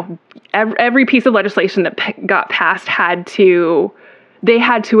 Every piece of legislation that got passed they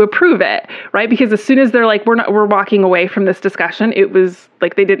had to approve it, right? Because as soon as they're like, we're walking away from this discussion, it was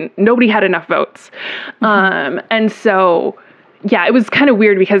like nobody had enough votes. And so, yeah, it was kind of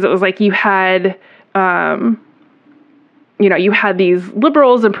weird because it was like you had, you had these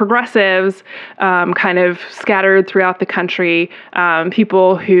liberals and progressives kind of scattered throughout the country,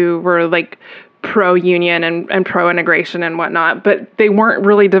 people who were like pro-union and pro-integration and whatnot, but they weren't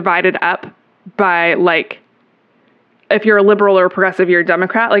really divided up by like, if you're a liberal or a progressive, you're a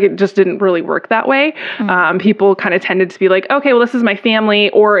Democrat. Like, it just didn't really work that way. People kind of tended to be like, okay, well, this is my family.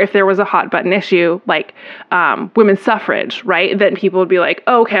 Or if there was a hot button issue, like women's suffrage, right? Then people would be like,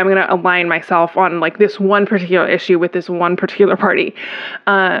 oh, okay, I'm going to align myself on like this one particular issue with this one particular party.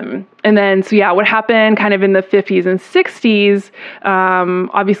 And then, so yeah, what happened kind of in the 50s and 60s,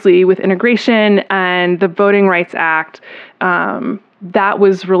 obviously with integration and the Voting Rights Act, that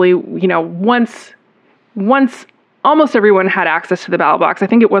was really, once almost everyone had access to the ballot box. I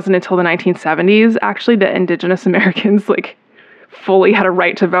think it wasn't until the 1970s, actually, that Indigenous Americans like fully had a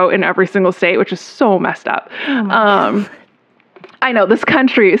right to vote in every single state, which is so messed up. I know, this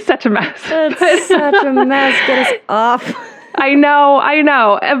country is such a mess. It's such a mess. Get us off. I know.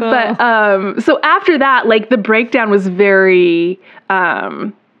 But so after that, like the breakdown was very,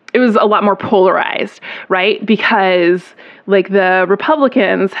 it was a lot more polarized, right? Because like the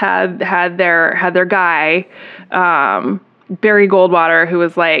Republicans had their guy, Barry Goldwater, who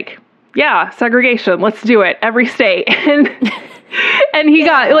was like, yeah, segregation, let's do it, every state. And he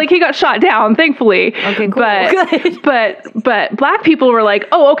got shot down, thankfully. Okay, cool. But black people were like,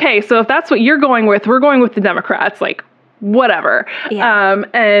 oh, okay, so if that's what you're going with, we're going with the Democrats, like whatever. Yeah.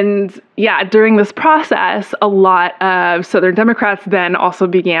 And yeah, during this process, a lot of Southern Democrats then also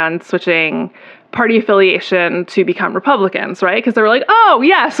began switching party affiliation to become Republicans, right? Because they were like, oh,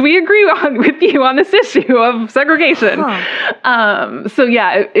 yes, we agree with you on this issue of segregation. Huh. So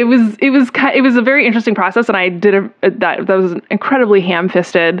yeah, it was a very interesting process, and I did that was an incredibly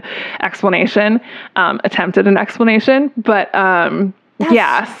ham-fisted explanation, attempted an explanation, but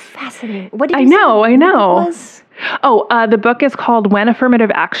That's fascinating. What did you I know. What was? Oh, the book is called When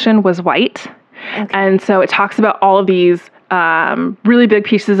Affirmative Action Was White. Okay. And so it talks about all of these really big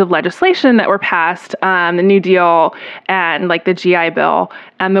pieces of legislation that were passed, the New Deal and like the GI Bill,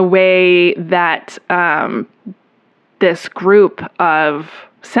 and the way that this group of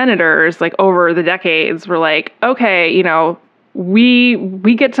senators, like over the decades, were like, okay,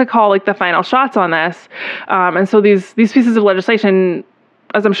 we get to call like the final shots on this, and so these pieces of legislation,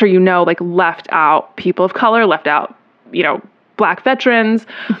 as I'm sure you know, like left out people of color, left out Black veterans.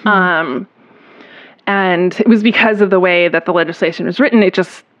 Mm-hmm. And it was because of the way that the legislation was written,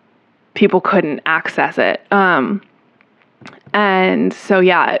 people couldn't access it. And so,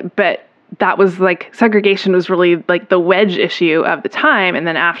 yeah, but that was like, segregation was really like the wedge issue of the time. And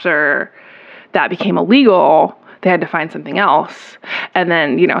then after that became illegal, they had to find something else. And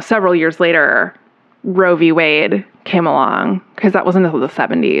then, several years later, Roe v. Wade came along, because that wasn't until the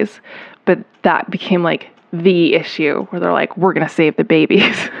 70s. But that became like the issue where they're like, we're going to save the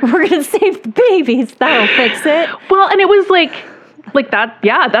babies. We're going to save the babies. That'll fix it. Well, and it was like, Like that,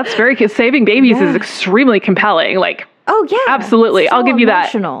 yeah, that's very, saving babies is extremely compelling. Like, oh yeah, absolutely. so I'll give you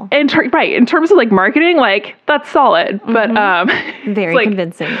emotional. that. And right. In terms of like marketing, like that's solid, but, very like,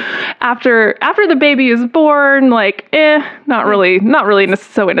 convincing. After the baby is born, like, not really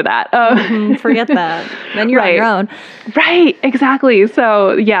so into that. Forget that. Then you're on your own. Right. Exactly.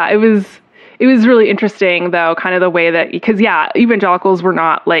 So yeah, it was really interesting though, kind of the way that, because evangelicals were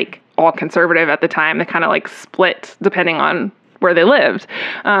not like all conservative at the time. They kind of like split depending on where they lived.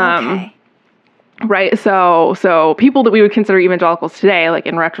 Okay. Right. So people that we would consider evangelicals today, like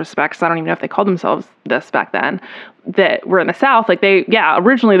in retrospect, 'cause I don't even know if they called themselves this back then, that were in the South, like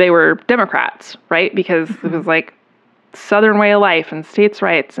originally they were Democrats, right? Because it was like Southern way of life and states'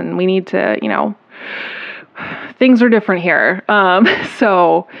 rights, and we need to, things are different here.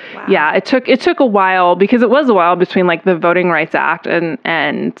 So wow. Yeah, it took a while, because it was a while between like the Voting Rights Act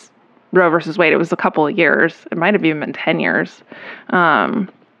and Roe versus Wade. It was a couple of years. It might have even been 10 years.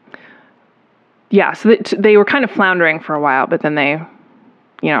 So they were kind of floundering for a while, but then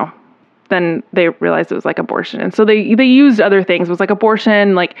then they realized it was like abortion. And so they used other things. It was like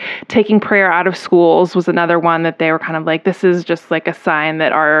abortion, like taking prayer out of schools was another one that they were kind of like, this is just like a sign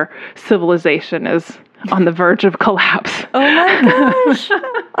that our civilization is on the verge of collapse. Oh my gosh.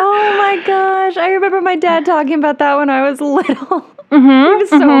 Oh my gosh. I remember my dad talking about that when I was little. He was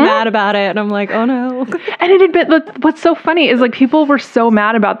so mad about it. And I'm like, oh no. And it had been, what's so funny is like people were so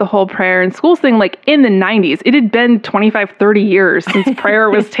mad about the whole prayer in schools thing, like in the 90s. It had been 25, 30 years since prayer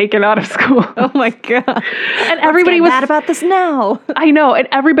was taken out of school. Oh my God. And everybody was mad about this now. I know. And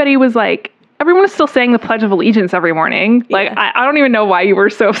everybody was like, everyone was still saying the Pledge of Allegiance every morning. Like, I don't even know why you were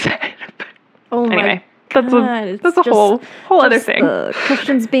so upset. Oh my anyway. God, That's a whole other thing.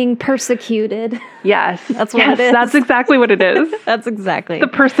 Christians being persecuted. Yes. That's what it is. That's exactly what it is. That's exactly. The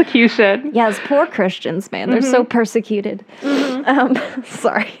persecution. Yes, poor Christians, man. They're so persecuted.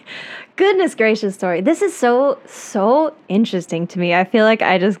 Sorry. Goodness gracious, Tori. This is so interesting to me. I feel like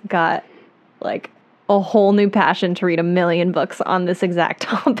I just got like a whole new passion to read 1 million books on this exact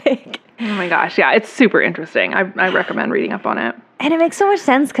topic. Oh my gosh. Yeah, it's super interesting. I recommend reading up on it. And it makes so much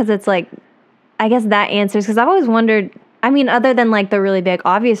sense because it's like, I guess that answers, because I've always wondered, I mean, other than like the really big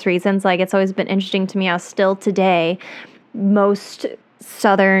obvious reasons, like it's always been interesting to me how still today most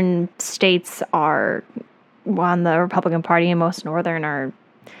southern states are on the Republican Party and most northern are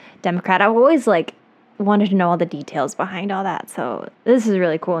Democrat. I've always like wanted to know all the details behind all that. So this is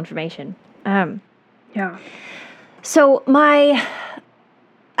really cool information. Yeah. So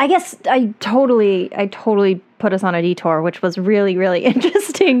I guess I totally put us on a detour, which was really, really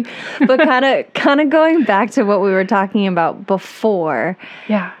interesting, but kind of going back to what we were talking about before.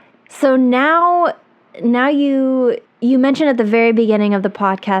 Yeah. So now you mentioned at the very beginning of the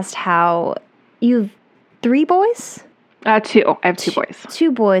podcast how you've 3 boys? 2. I have 2 boys.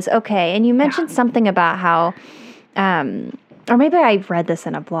 2 boys. Okay. And you mentioned something about how, or maybe I read this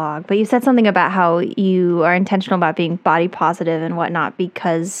in a blog, but you said something about how you are intentional about being body positive and whatnot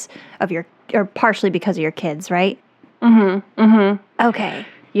because of or partially because of your kids, right? Okay.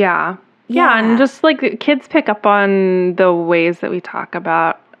 Yeah. Yeah. And just like kids pick up on the ways that we talk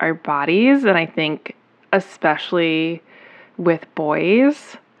about our bodies. And I think especially with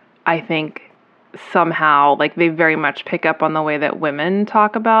boys, I think somehow like they very much pick up on the way that women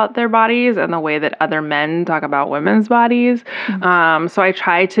talk about their bodies and the way that other men talk about women's bodies. So I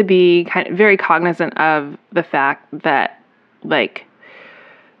try to be very cognizant of the fact that like,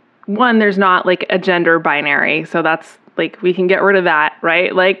 one, there's not like a gender binary. So that's like, we can get rid of that,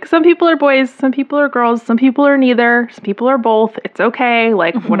 right? Like some people are boys, some people are girls, some people are neither, some people are both. It's okay.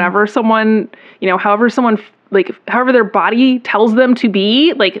 Like whatever someone, however their body tells them to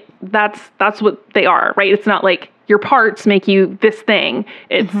be, like that's what they are, right? It's not like your parts make you this thing.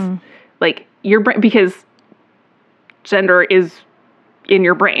 It's like your brain, because gender is in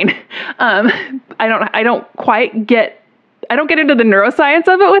your brain. I don't get into the neuroscience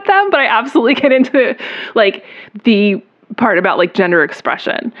of it with them, but I absolutely get into like the part about like gender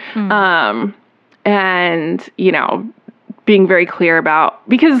expression. And, being very clear about,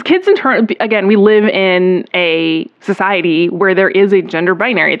 because kids in turn, again, we live in a society where there is a gender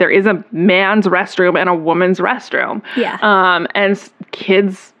binary. There is a man's restroom and a woman's restroom. Yeah. And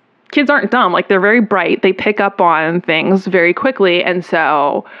kids aren't dumb. Like they're very bright. They pick up on things very quickly. And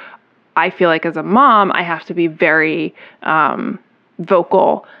so I feel like as a mom, I have to be very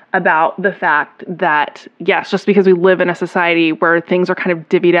vocal about the fact that, yes, just because we live in a society where things are kind of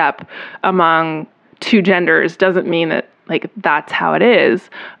divvied up among 2 genders doesn't mean that like that's how it is.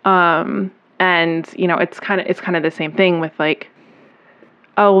 And it's kind of the same thing with like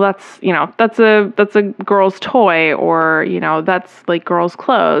oh, that's a girl's toy, or, that's like girls'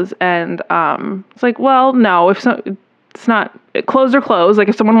 clothes. And it's like, well, no, it's not, clothes are clothes. Like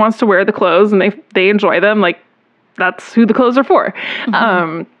if someone wants to wear the clothes and they enjoy them, like that's who the clothes are for.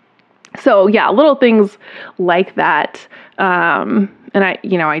 Mm-hmm. So yeah, little things like that. And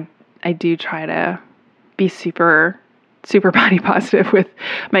I do try to be super, super body positive with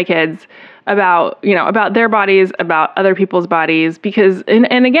my kids about their bodies, about other people's bodies, because,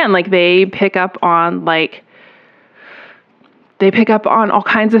 and again, like they pick up on all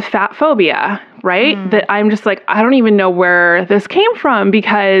kinds of fat phobia, right? Mm. That I'm just like, I don't even know where this came from,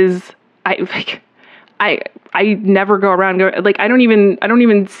 because I never go around I don't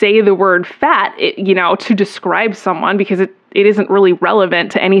even say the word fat, to describe someone, because it isn't really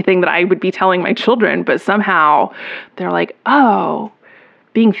relevant to anything that I would be telling my children. But somehow they're like, oh,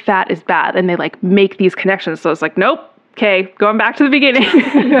 being fat is bad. And they like make these connections. So it's like, nope. Okay. Going back to the beginning.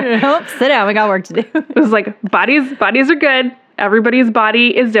 Nope. Sit down. We got work to do. It was like, bodies are good. Everybody's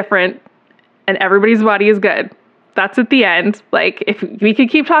body is different, and everybody's body is good. That's at the end. Like, if we could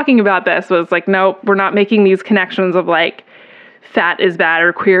keep talking about this, was like, nope, we're not making these connections of like fat is bad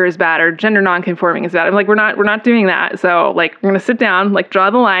or queer is bad or gender nonconforming is bad. I'm like, we're not doing that. So like, we're going to sit down, like draw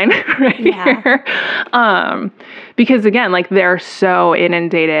the line right here. Because again, like they're so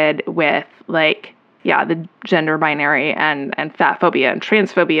inundated with like, yeah, the gender binary and fat phobia and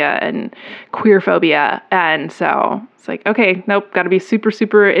transphobia and queer phobia. And so it's like, okay, nope, got to be super,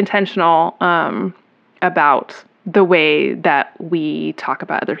 super intentional about the way that we talk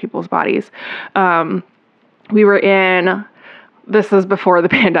about other people's bodies. We were this was before the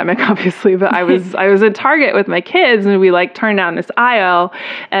pandemic, obviously, but I was at Target with my kids, and we like turned down this aisle,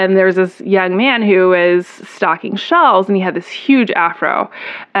 and there was this young man who was stocking shelves, and he had this huge afro.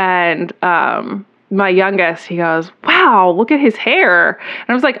 And my youngest, he goes, wow, look at his hair. And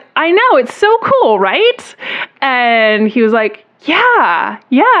I was like, I know, it's so cool, right? And he was like, yeah,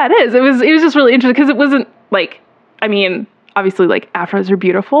 it is. It was just really interesting, because it wasn't like, I mean, obviously like afros are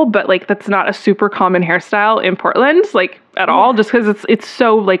beautiful, but like that's not a super common hairstyle in Portland, like at all, just because it's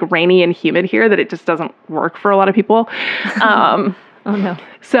so like rainy and humid here that it just doesn't work for a lot of people. Oh no.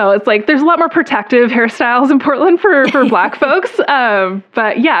 So it's like there's a lot more protective hairstyles in Portland for Black folks.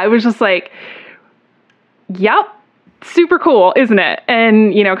 But yeah, it was just like, yep, super cool, isn't it?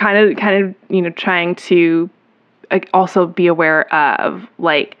 And kind of trying to also be aware of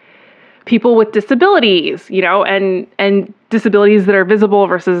like people with disabilities, and disabilities that are visible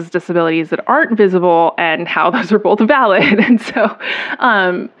versus disabilities that aren't visible, and how those are both valid. And so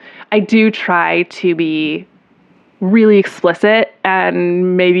I do try to be really explicit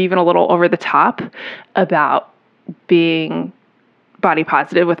and maybe even a little over the top about being body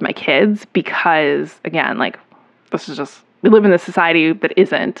positive with my kids, because again, like we live in this society that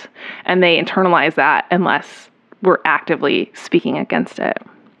isn't, and they internalize that unless we're actively speaking against it.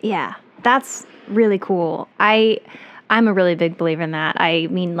 Yeah, that's really cool. I'm a really big believer in that. I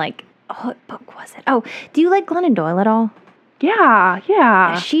mean, like, what book was it? Oh, do you like Glennon Doyle at all?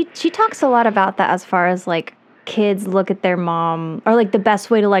 Yeah. She talks a lot about that, as far as like kids look at their mom, or like the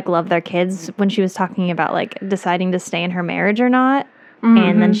best way to like love their kids, when she was talking about like deciding to stay in her marriage or not. Mm-hmm.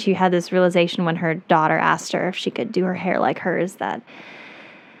 And then she had this realization when her daughter asked her if she could do her hair like hers, that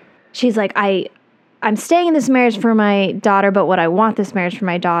she's like, I'm staying in this marriage for my daughter, but what I want this marriage for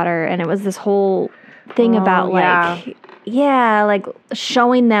my daughter. And it was this whole thing about like, like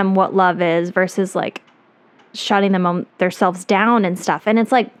showing them what love is versus like shutting them on themselves down and stuff. And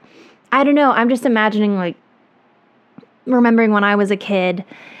it's like, I don't know, I'm just imagining like remembering when I was a kid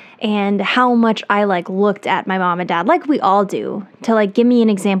and how much I like looked at my mom and dad, like we all do, to like give me an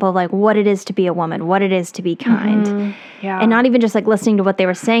example of like what it is to be a woman, what it is to be kind. Mm-hmm. Yeah. And not even just like listening to what they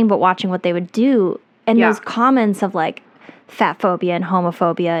were saying, but watching what they would do. And those comments of like fat phobia and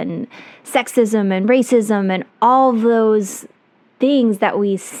homophobia and sexism and racism and all those things that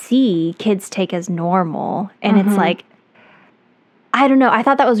we see kids take as normal. And it's like, I don't know. I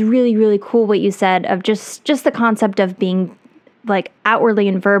thought that was really, really cool what you said of just the concept of being like outwardly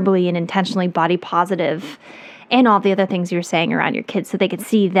and verbally and intentionally body positive, and all the other things you're saying around your kids, so they could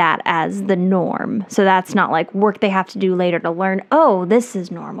see that as the norm. So that's not like work they have to do later to learn, oh, this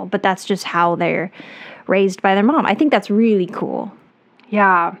is normal, but that's just how they're raised by their mom. I think that's really cool.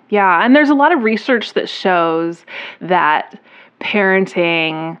 Yeah. And there's a lot of research that shows that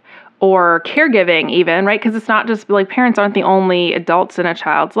parenting or caregiving even, right? Because it's not just like parents aren't the only adults in a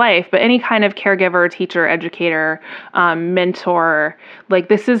child's life, but any kind of caregiver, teacher, educator, mentor, like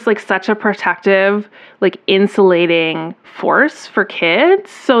this is like such a protective, like insulating force for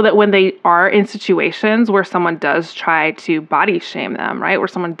kids, so that when they are in situations where someone does try to body shame them, right? Where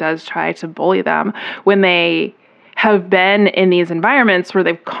someone does try to bully them, when they have been in these environments where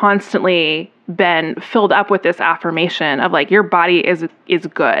they've constantly been filled up with this affirmation of like, your body is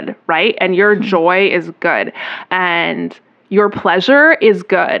good, right? And your joy is good, and your pleasure is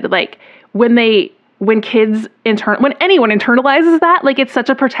good. Like when anyone internalizes that, like it's such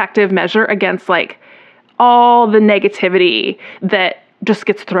a protective measure against like all the negativity that just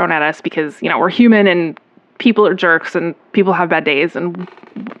gets thrown at us because, we're human and people are jerks and people have bad days, and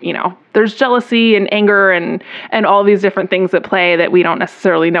there's jealousy and anger and all these different things at play that we don't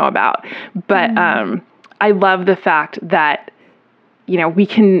necessarily know about. But I love the fact that we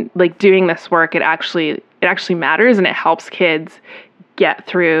can, like, doing this work, it actually matters, and it helps kids get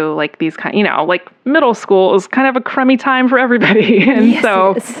through like these kind, like middle school is kind of a crummy time for everybody. And yes,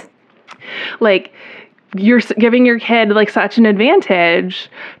 so like you're giving your kid like such an advantage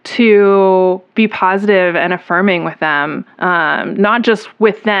to be positive and affirming with them. Not just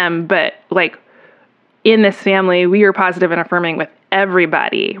with them, but like in this family, we are positive and affirming with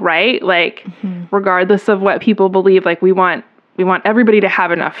everybody, right? Like regardless of what people believe, like we want everybody to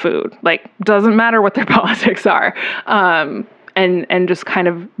have enough food. Like doesn't matter what their politics are. And just kind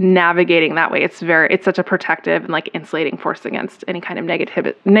of navigating that way. It's such a protective and like insulating force against any kind of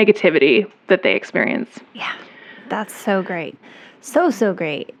negativity that they experience. Yeah, that's so great. So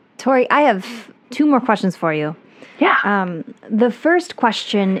great. Tori, I have 2 more questions for you. Yeah. The first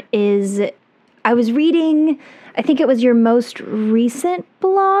question is, I was reading, I think it was your most recent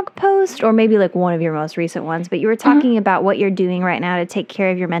blog post, or maybe like one of your most recent ones, but you were talking about what you're doing right now to take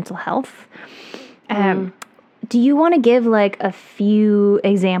care of your mental health. Do you want to give like a few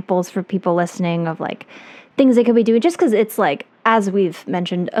examples for people listening of like things they could be doing? Just because it's like, as we've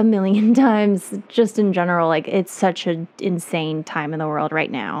mentioned a million times, just in general, like it's such an insane time in the world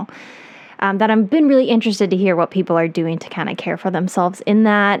right now, that I've been really interested to hear what people are doing to kind of care for themselves in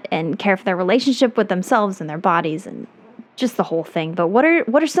that, and care for their relationship with themselves and their bodies and just the whole thing. But what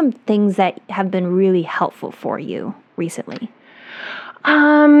are some things that have been really helpful for you recently?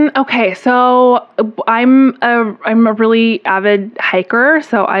 Okay, so I'm a really avid hiker.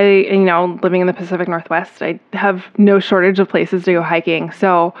 So living in the Pacific Northwest, I have no shortage of places to go hiking.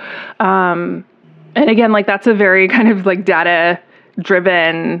 So, and again, like that's a very kind of like data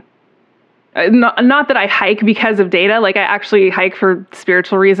driven, not that I hike because of data. Like I actually hike for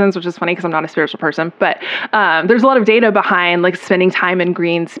spiritual reasons, which is funny because I'm not a spiritual person, but there's a lot of data behind like spending time in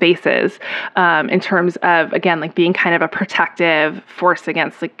green spaces, in terms of, again, like being kind of a protective force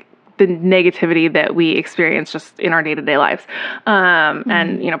against like the negativity that we experience just in our day-to-day lives,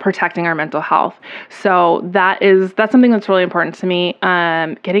 and protecting our mental health. So that's something that's really important to me.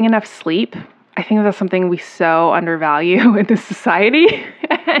 Getting enough sleep. I think that's something we so undervalue in this society.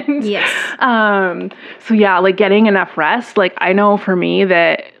 And, yes. So yeah, like getting enough rest. Like I know for me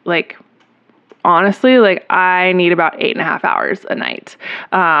that like, honestly, like I need about 8.5 hours a night.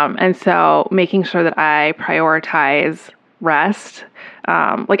 And so making sure that I prioritize rest,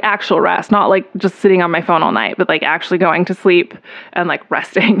 like actual rest, not like just sitting on my phone all night, but like actually going to sleep and like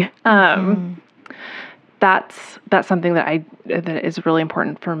resting. That's something that is really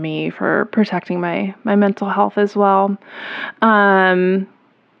important for me for protecting my mental health as well.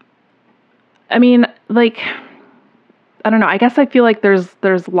 I mean, like, I don't know. I guess I feel like there's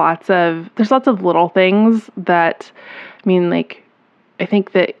lots of little things that, I mean, like, I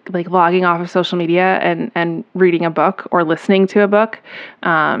think that like logging off of social media and reading a book or listening to a book,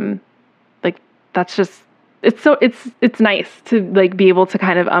 like that's just, it's nice to like be able to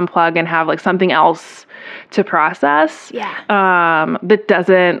kind of unplug and have like something else to process. Yeah. That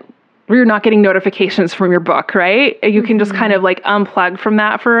doesn't, where you're not getting notifications from your book, right? You can just kind of like unplug from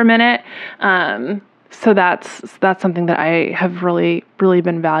that for a minute. So that's something that I have really, really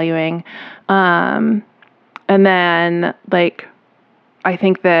been valuing. And then like, I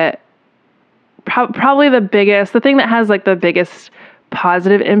think that probably the thing that has like the biggest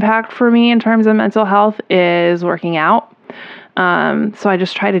positive impact for me in terms of mental health is working out. So I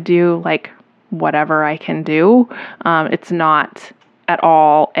just try to do like whatever I can do. It's not at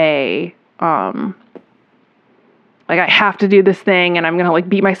all a, like I have to do this thing and I'm going to like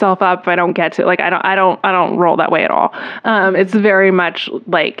beat myself up if I don't get to, like, I don't roll that way at all. It's very much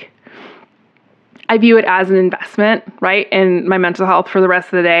like, I view it as an investment, right, in my mental health for the rest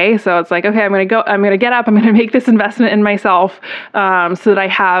of the day. So it's like, okay, I'm going to get up, I'm going to make this investment in myself, so that I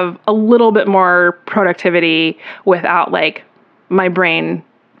have a little bit more productivity without like my brain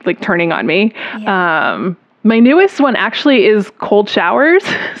like turning on me. Yeah. My newest one actually is cold showers.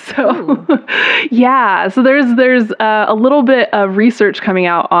 So yeah, so there's a little bit of research coming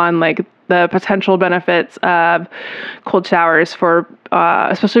out on like the potential benefits of cold showers for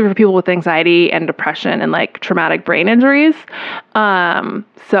especially for people with anxiety and depression and like traumatic brain injuries.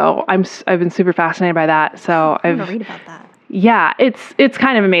 So I've been super fascinated by that. So I'm gonna read about that. Yeah, it's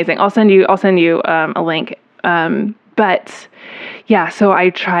kind of amazing. I'll send you a link. But yeah, so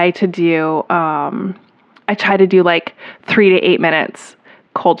I try to do like 3 to 8 minutes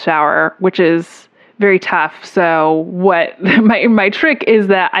cold shower, which is very tough. So what my trick is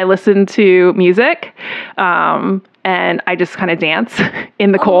that I listen to music, and I just kind of dance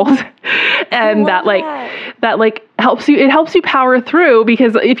in the cold, and that helps you. It helps you power through,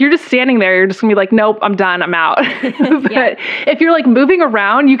 because if you're just standing there, you're just gonna be like, nope, I'm done, I'm out. But if you're like moving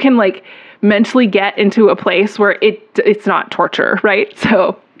around, you can like mentally get into a place where it's not torture, right?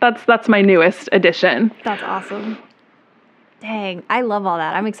 So that's my newest addition. That's awesome. Dang, I love all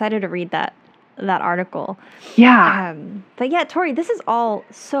that. I'm excited to read that article. Yeah. But yeah, Tori, this is all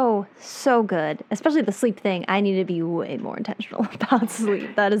so good. Especially the sleep thing. I need to be way more intentional about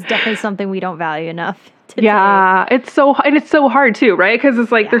sleep. That is definitely something we don't value enough today. Yeah, it's so hard too, right? Because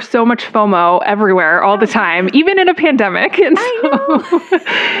it's like there's so much FOMO everywhere all the time, even in a pandemic. And I know. Oh my gosh.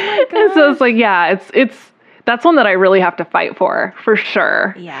 And so it's like, yeah, it's that's one that I really have to fight for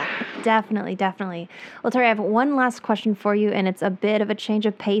sure. Yeah, definitely. Well, Tori, I have one last question for you, and it's a bit of a change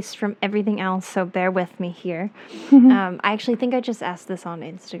of pace from everything else, so bear with me here. I actually think I just asked this on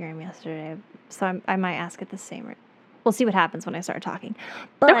Instagram yesterday, so I might ask it the same. We'll see what happens when I start talking.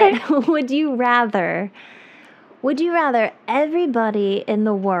 But okay. Would you rather everybody in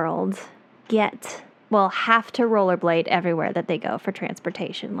the world have to rollerblade everywhere that they go for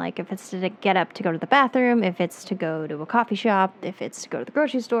transportation? Like if it's to get up to go to the bathroom, if it's to go to a coffee shop, if it's to go to the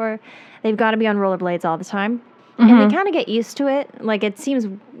grocery store, they've got to be on rollerblades all the time. And they kind of get used to it. Like it seems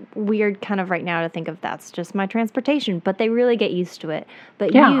weird kind of right now to think of that's just my transportation, but they really get used to it.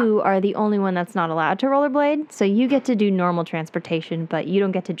 But you are the only one that's not allowed to rollerblade. So you get to do normal transportation, but you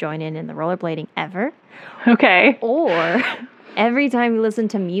don't get to join in the rollerblading ever. Okay. Or every time you listen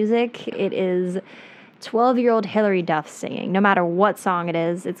to music, it is 12-year-old Hillary Duff singing. No matter what song it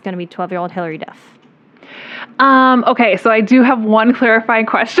is, it's going to be 12-year-old Hillary Duff. Okay, so I do have one clarifying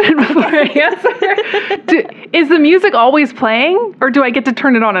question before I answer. Is the music always playing, or do I get to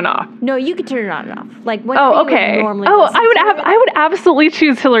turn it on and off? No, you can turn it on and off. Like when okay. You would normally I would absolutely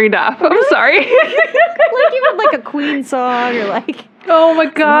choose Hillary Duff. I'm sorry. Like even like a Queen song or like. Oh my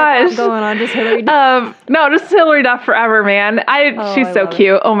gosh. What's going on? Just Hillary Duff. No, just Hillary Duff forever, man. She's so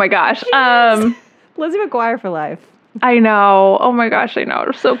cute. Oh my gosh. Lizzie McGuire for life. I know. Oh my gosh, I know.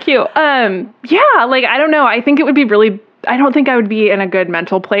 They're so cute. Yeah, like I don't know. I think it would be I don't think I would be in a good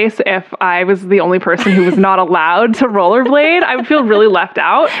mental place if I was the only person who was not allowed to rollerblade. I would feel really left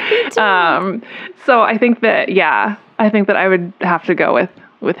out. Me too. So I think that I would have to go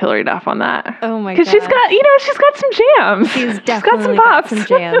with Hillary Duff on that. Oh my god. Because she's got some jams. She's definitely got some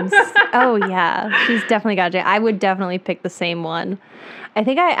jams. Oh yeah. She's definitely got jams. I would definitely pick the same one. I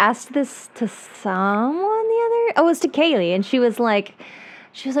think I asked this to someone it was to Kaylee, and she was like,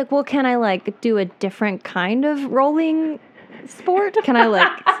 well, can I like do a different kind of rolling sport? Can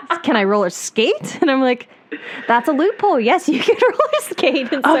I roller skate? And I'm like, that's a loophole. Yes, you can roller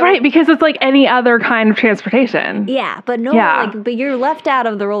skate. And right, because it's like any other kind of transportation. Yeah, but but you're left out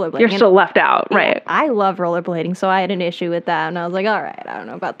of the rollerblading. You're still left out, right? I love rollerblading, so I had an issue with that, and I was like, all right, I don't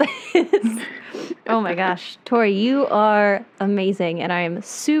know about this. Oh my gosh, Tori, you are amazing, and I am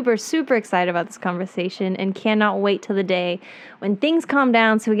super, super excited about this conversation and cannot wait till the day when things calm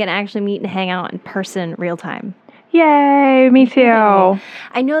down so we can actually meet and hang out in person real time. Yay, me too.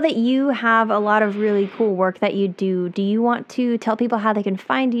 I know that you have a lot of really cool work that you do. Do you want to tell people how they can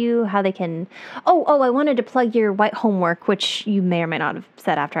find you, how they can... I wanted to plug your White Homework, which you may or may not have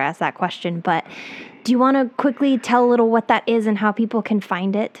said after I asked that question, but do you want to quickly tell a little what that is and how people can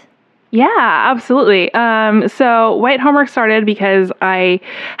find it? Yeah, absolutely. So White Homework started because I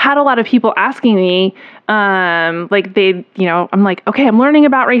had a lot of people asking me, I'm like, okay, I'm learning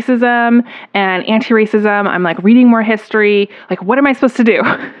about racism and anti-racism. I'm like reading more history. Like, what am I supposed to do?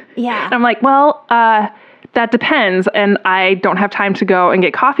 Yeah. And I'm like, well, that depends. And I don't have time to go and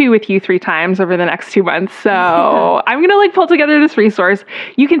get coffee with you 3 times over the next 2 months. So I'm going to like pull together this resource.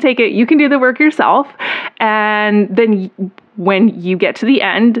 You can take it. You can do the work yourself. And then when you get to the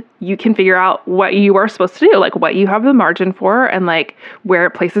end, you can figure out what you are supposed to do, like what you have the margin for and like where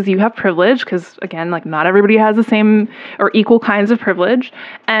places you have privilege. Because again, like not everybody has the same or equal kinds of privilege.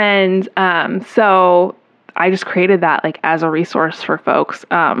 And so I just created that like as a resource for folks.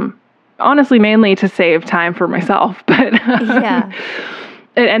 Honestly, mainly to save time for myself, but it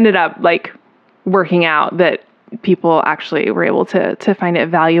ended up like working out that people actually were able to find it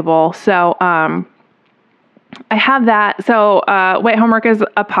valuable. So, I have that. So, White Homework is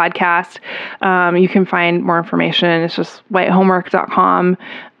a podcast. You can find more information. It's just whitehomework.com.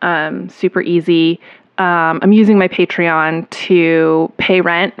 Super easy. I'm using my Patreon to pay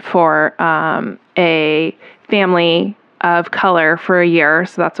rent for a family of color for a year.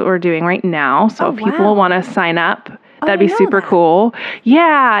 So that's what we're doing right now. So if people want to sign up, that'd be super cool.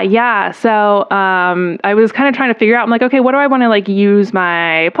 Yeah. So I was kind of trying to figure out, I'm like, okay, what do I want to like use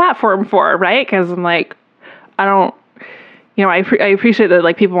my platform for, right? Because I'm like, I don't, I appreciate that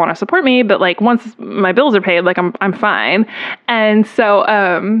like people want to support me, but like once my bills are paid, like I'm fine. And so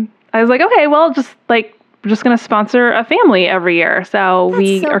I was like, okay, well, we're just going to sponsor a family every year. So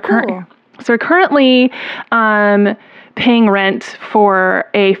we're currently paying rent for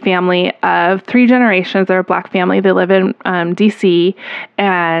a family of 3 generations. They're a Black family. They live in DC.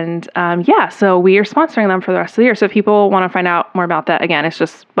 And so we are sponsoring them for the rest of the year. So if people want to find out more about that, again, it's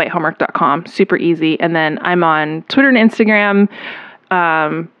just whitehomework.com. Super easy. And then I'm on Twitter and Instagram.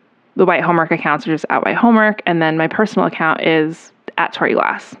 The White Homework accounts are just at White Homework. And then my personal account is at Tori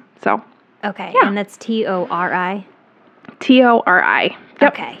Glass. So. Okay. And that's Tori? Tori.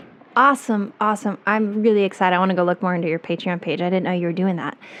 Yep. Okay. Awesome. I'm really excited. I want to go look more into your Patreon page. I didn't know you were doing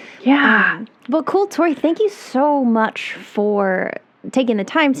that. Yeah. Well, cool, Tori. Thank you so much for taking the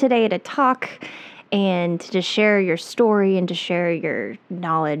time today to talk and to just share your story and to share your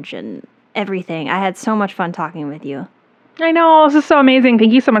knowledge and everything. I had so much fun talking with you. I know. This is so amazing.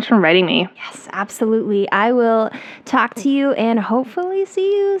 Thank you so much for inviting me. Yes, absolutely. I will talk to you and hopefully see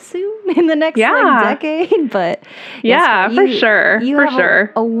you soon in the next decade. But for sure. You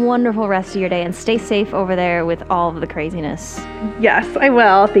have a wonderful rest of your day and stay safe over there with all of the craziness. Yes, I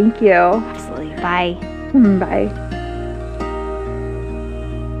will. Thank you. Absolutely. Bye. Bye.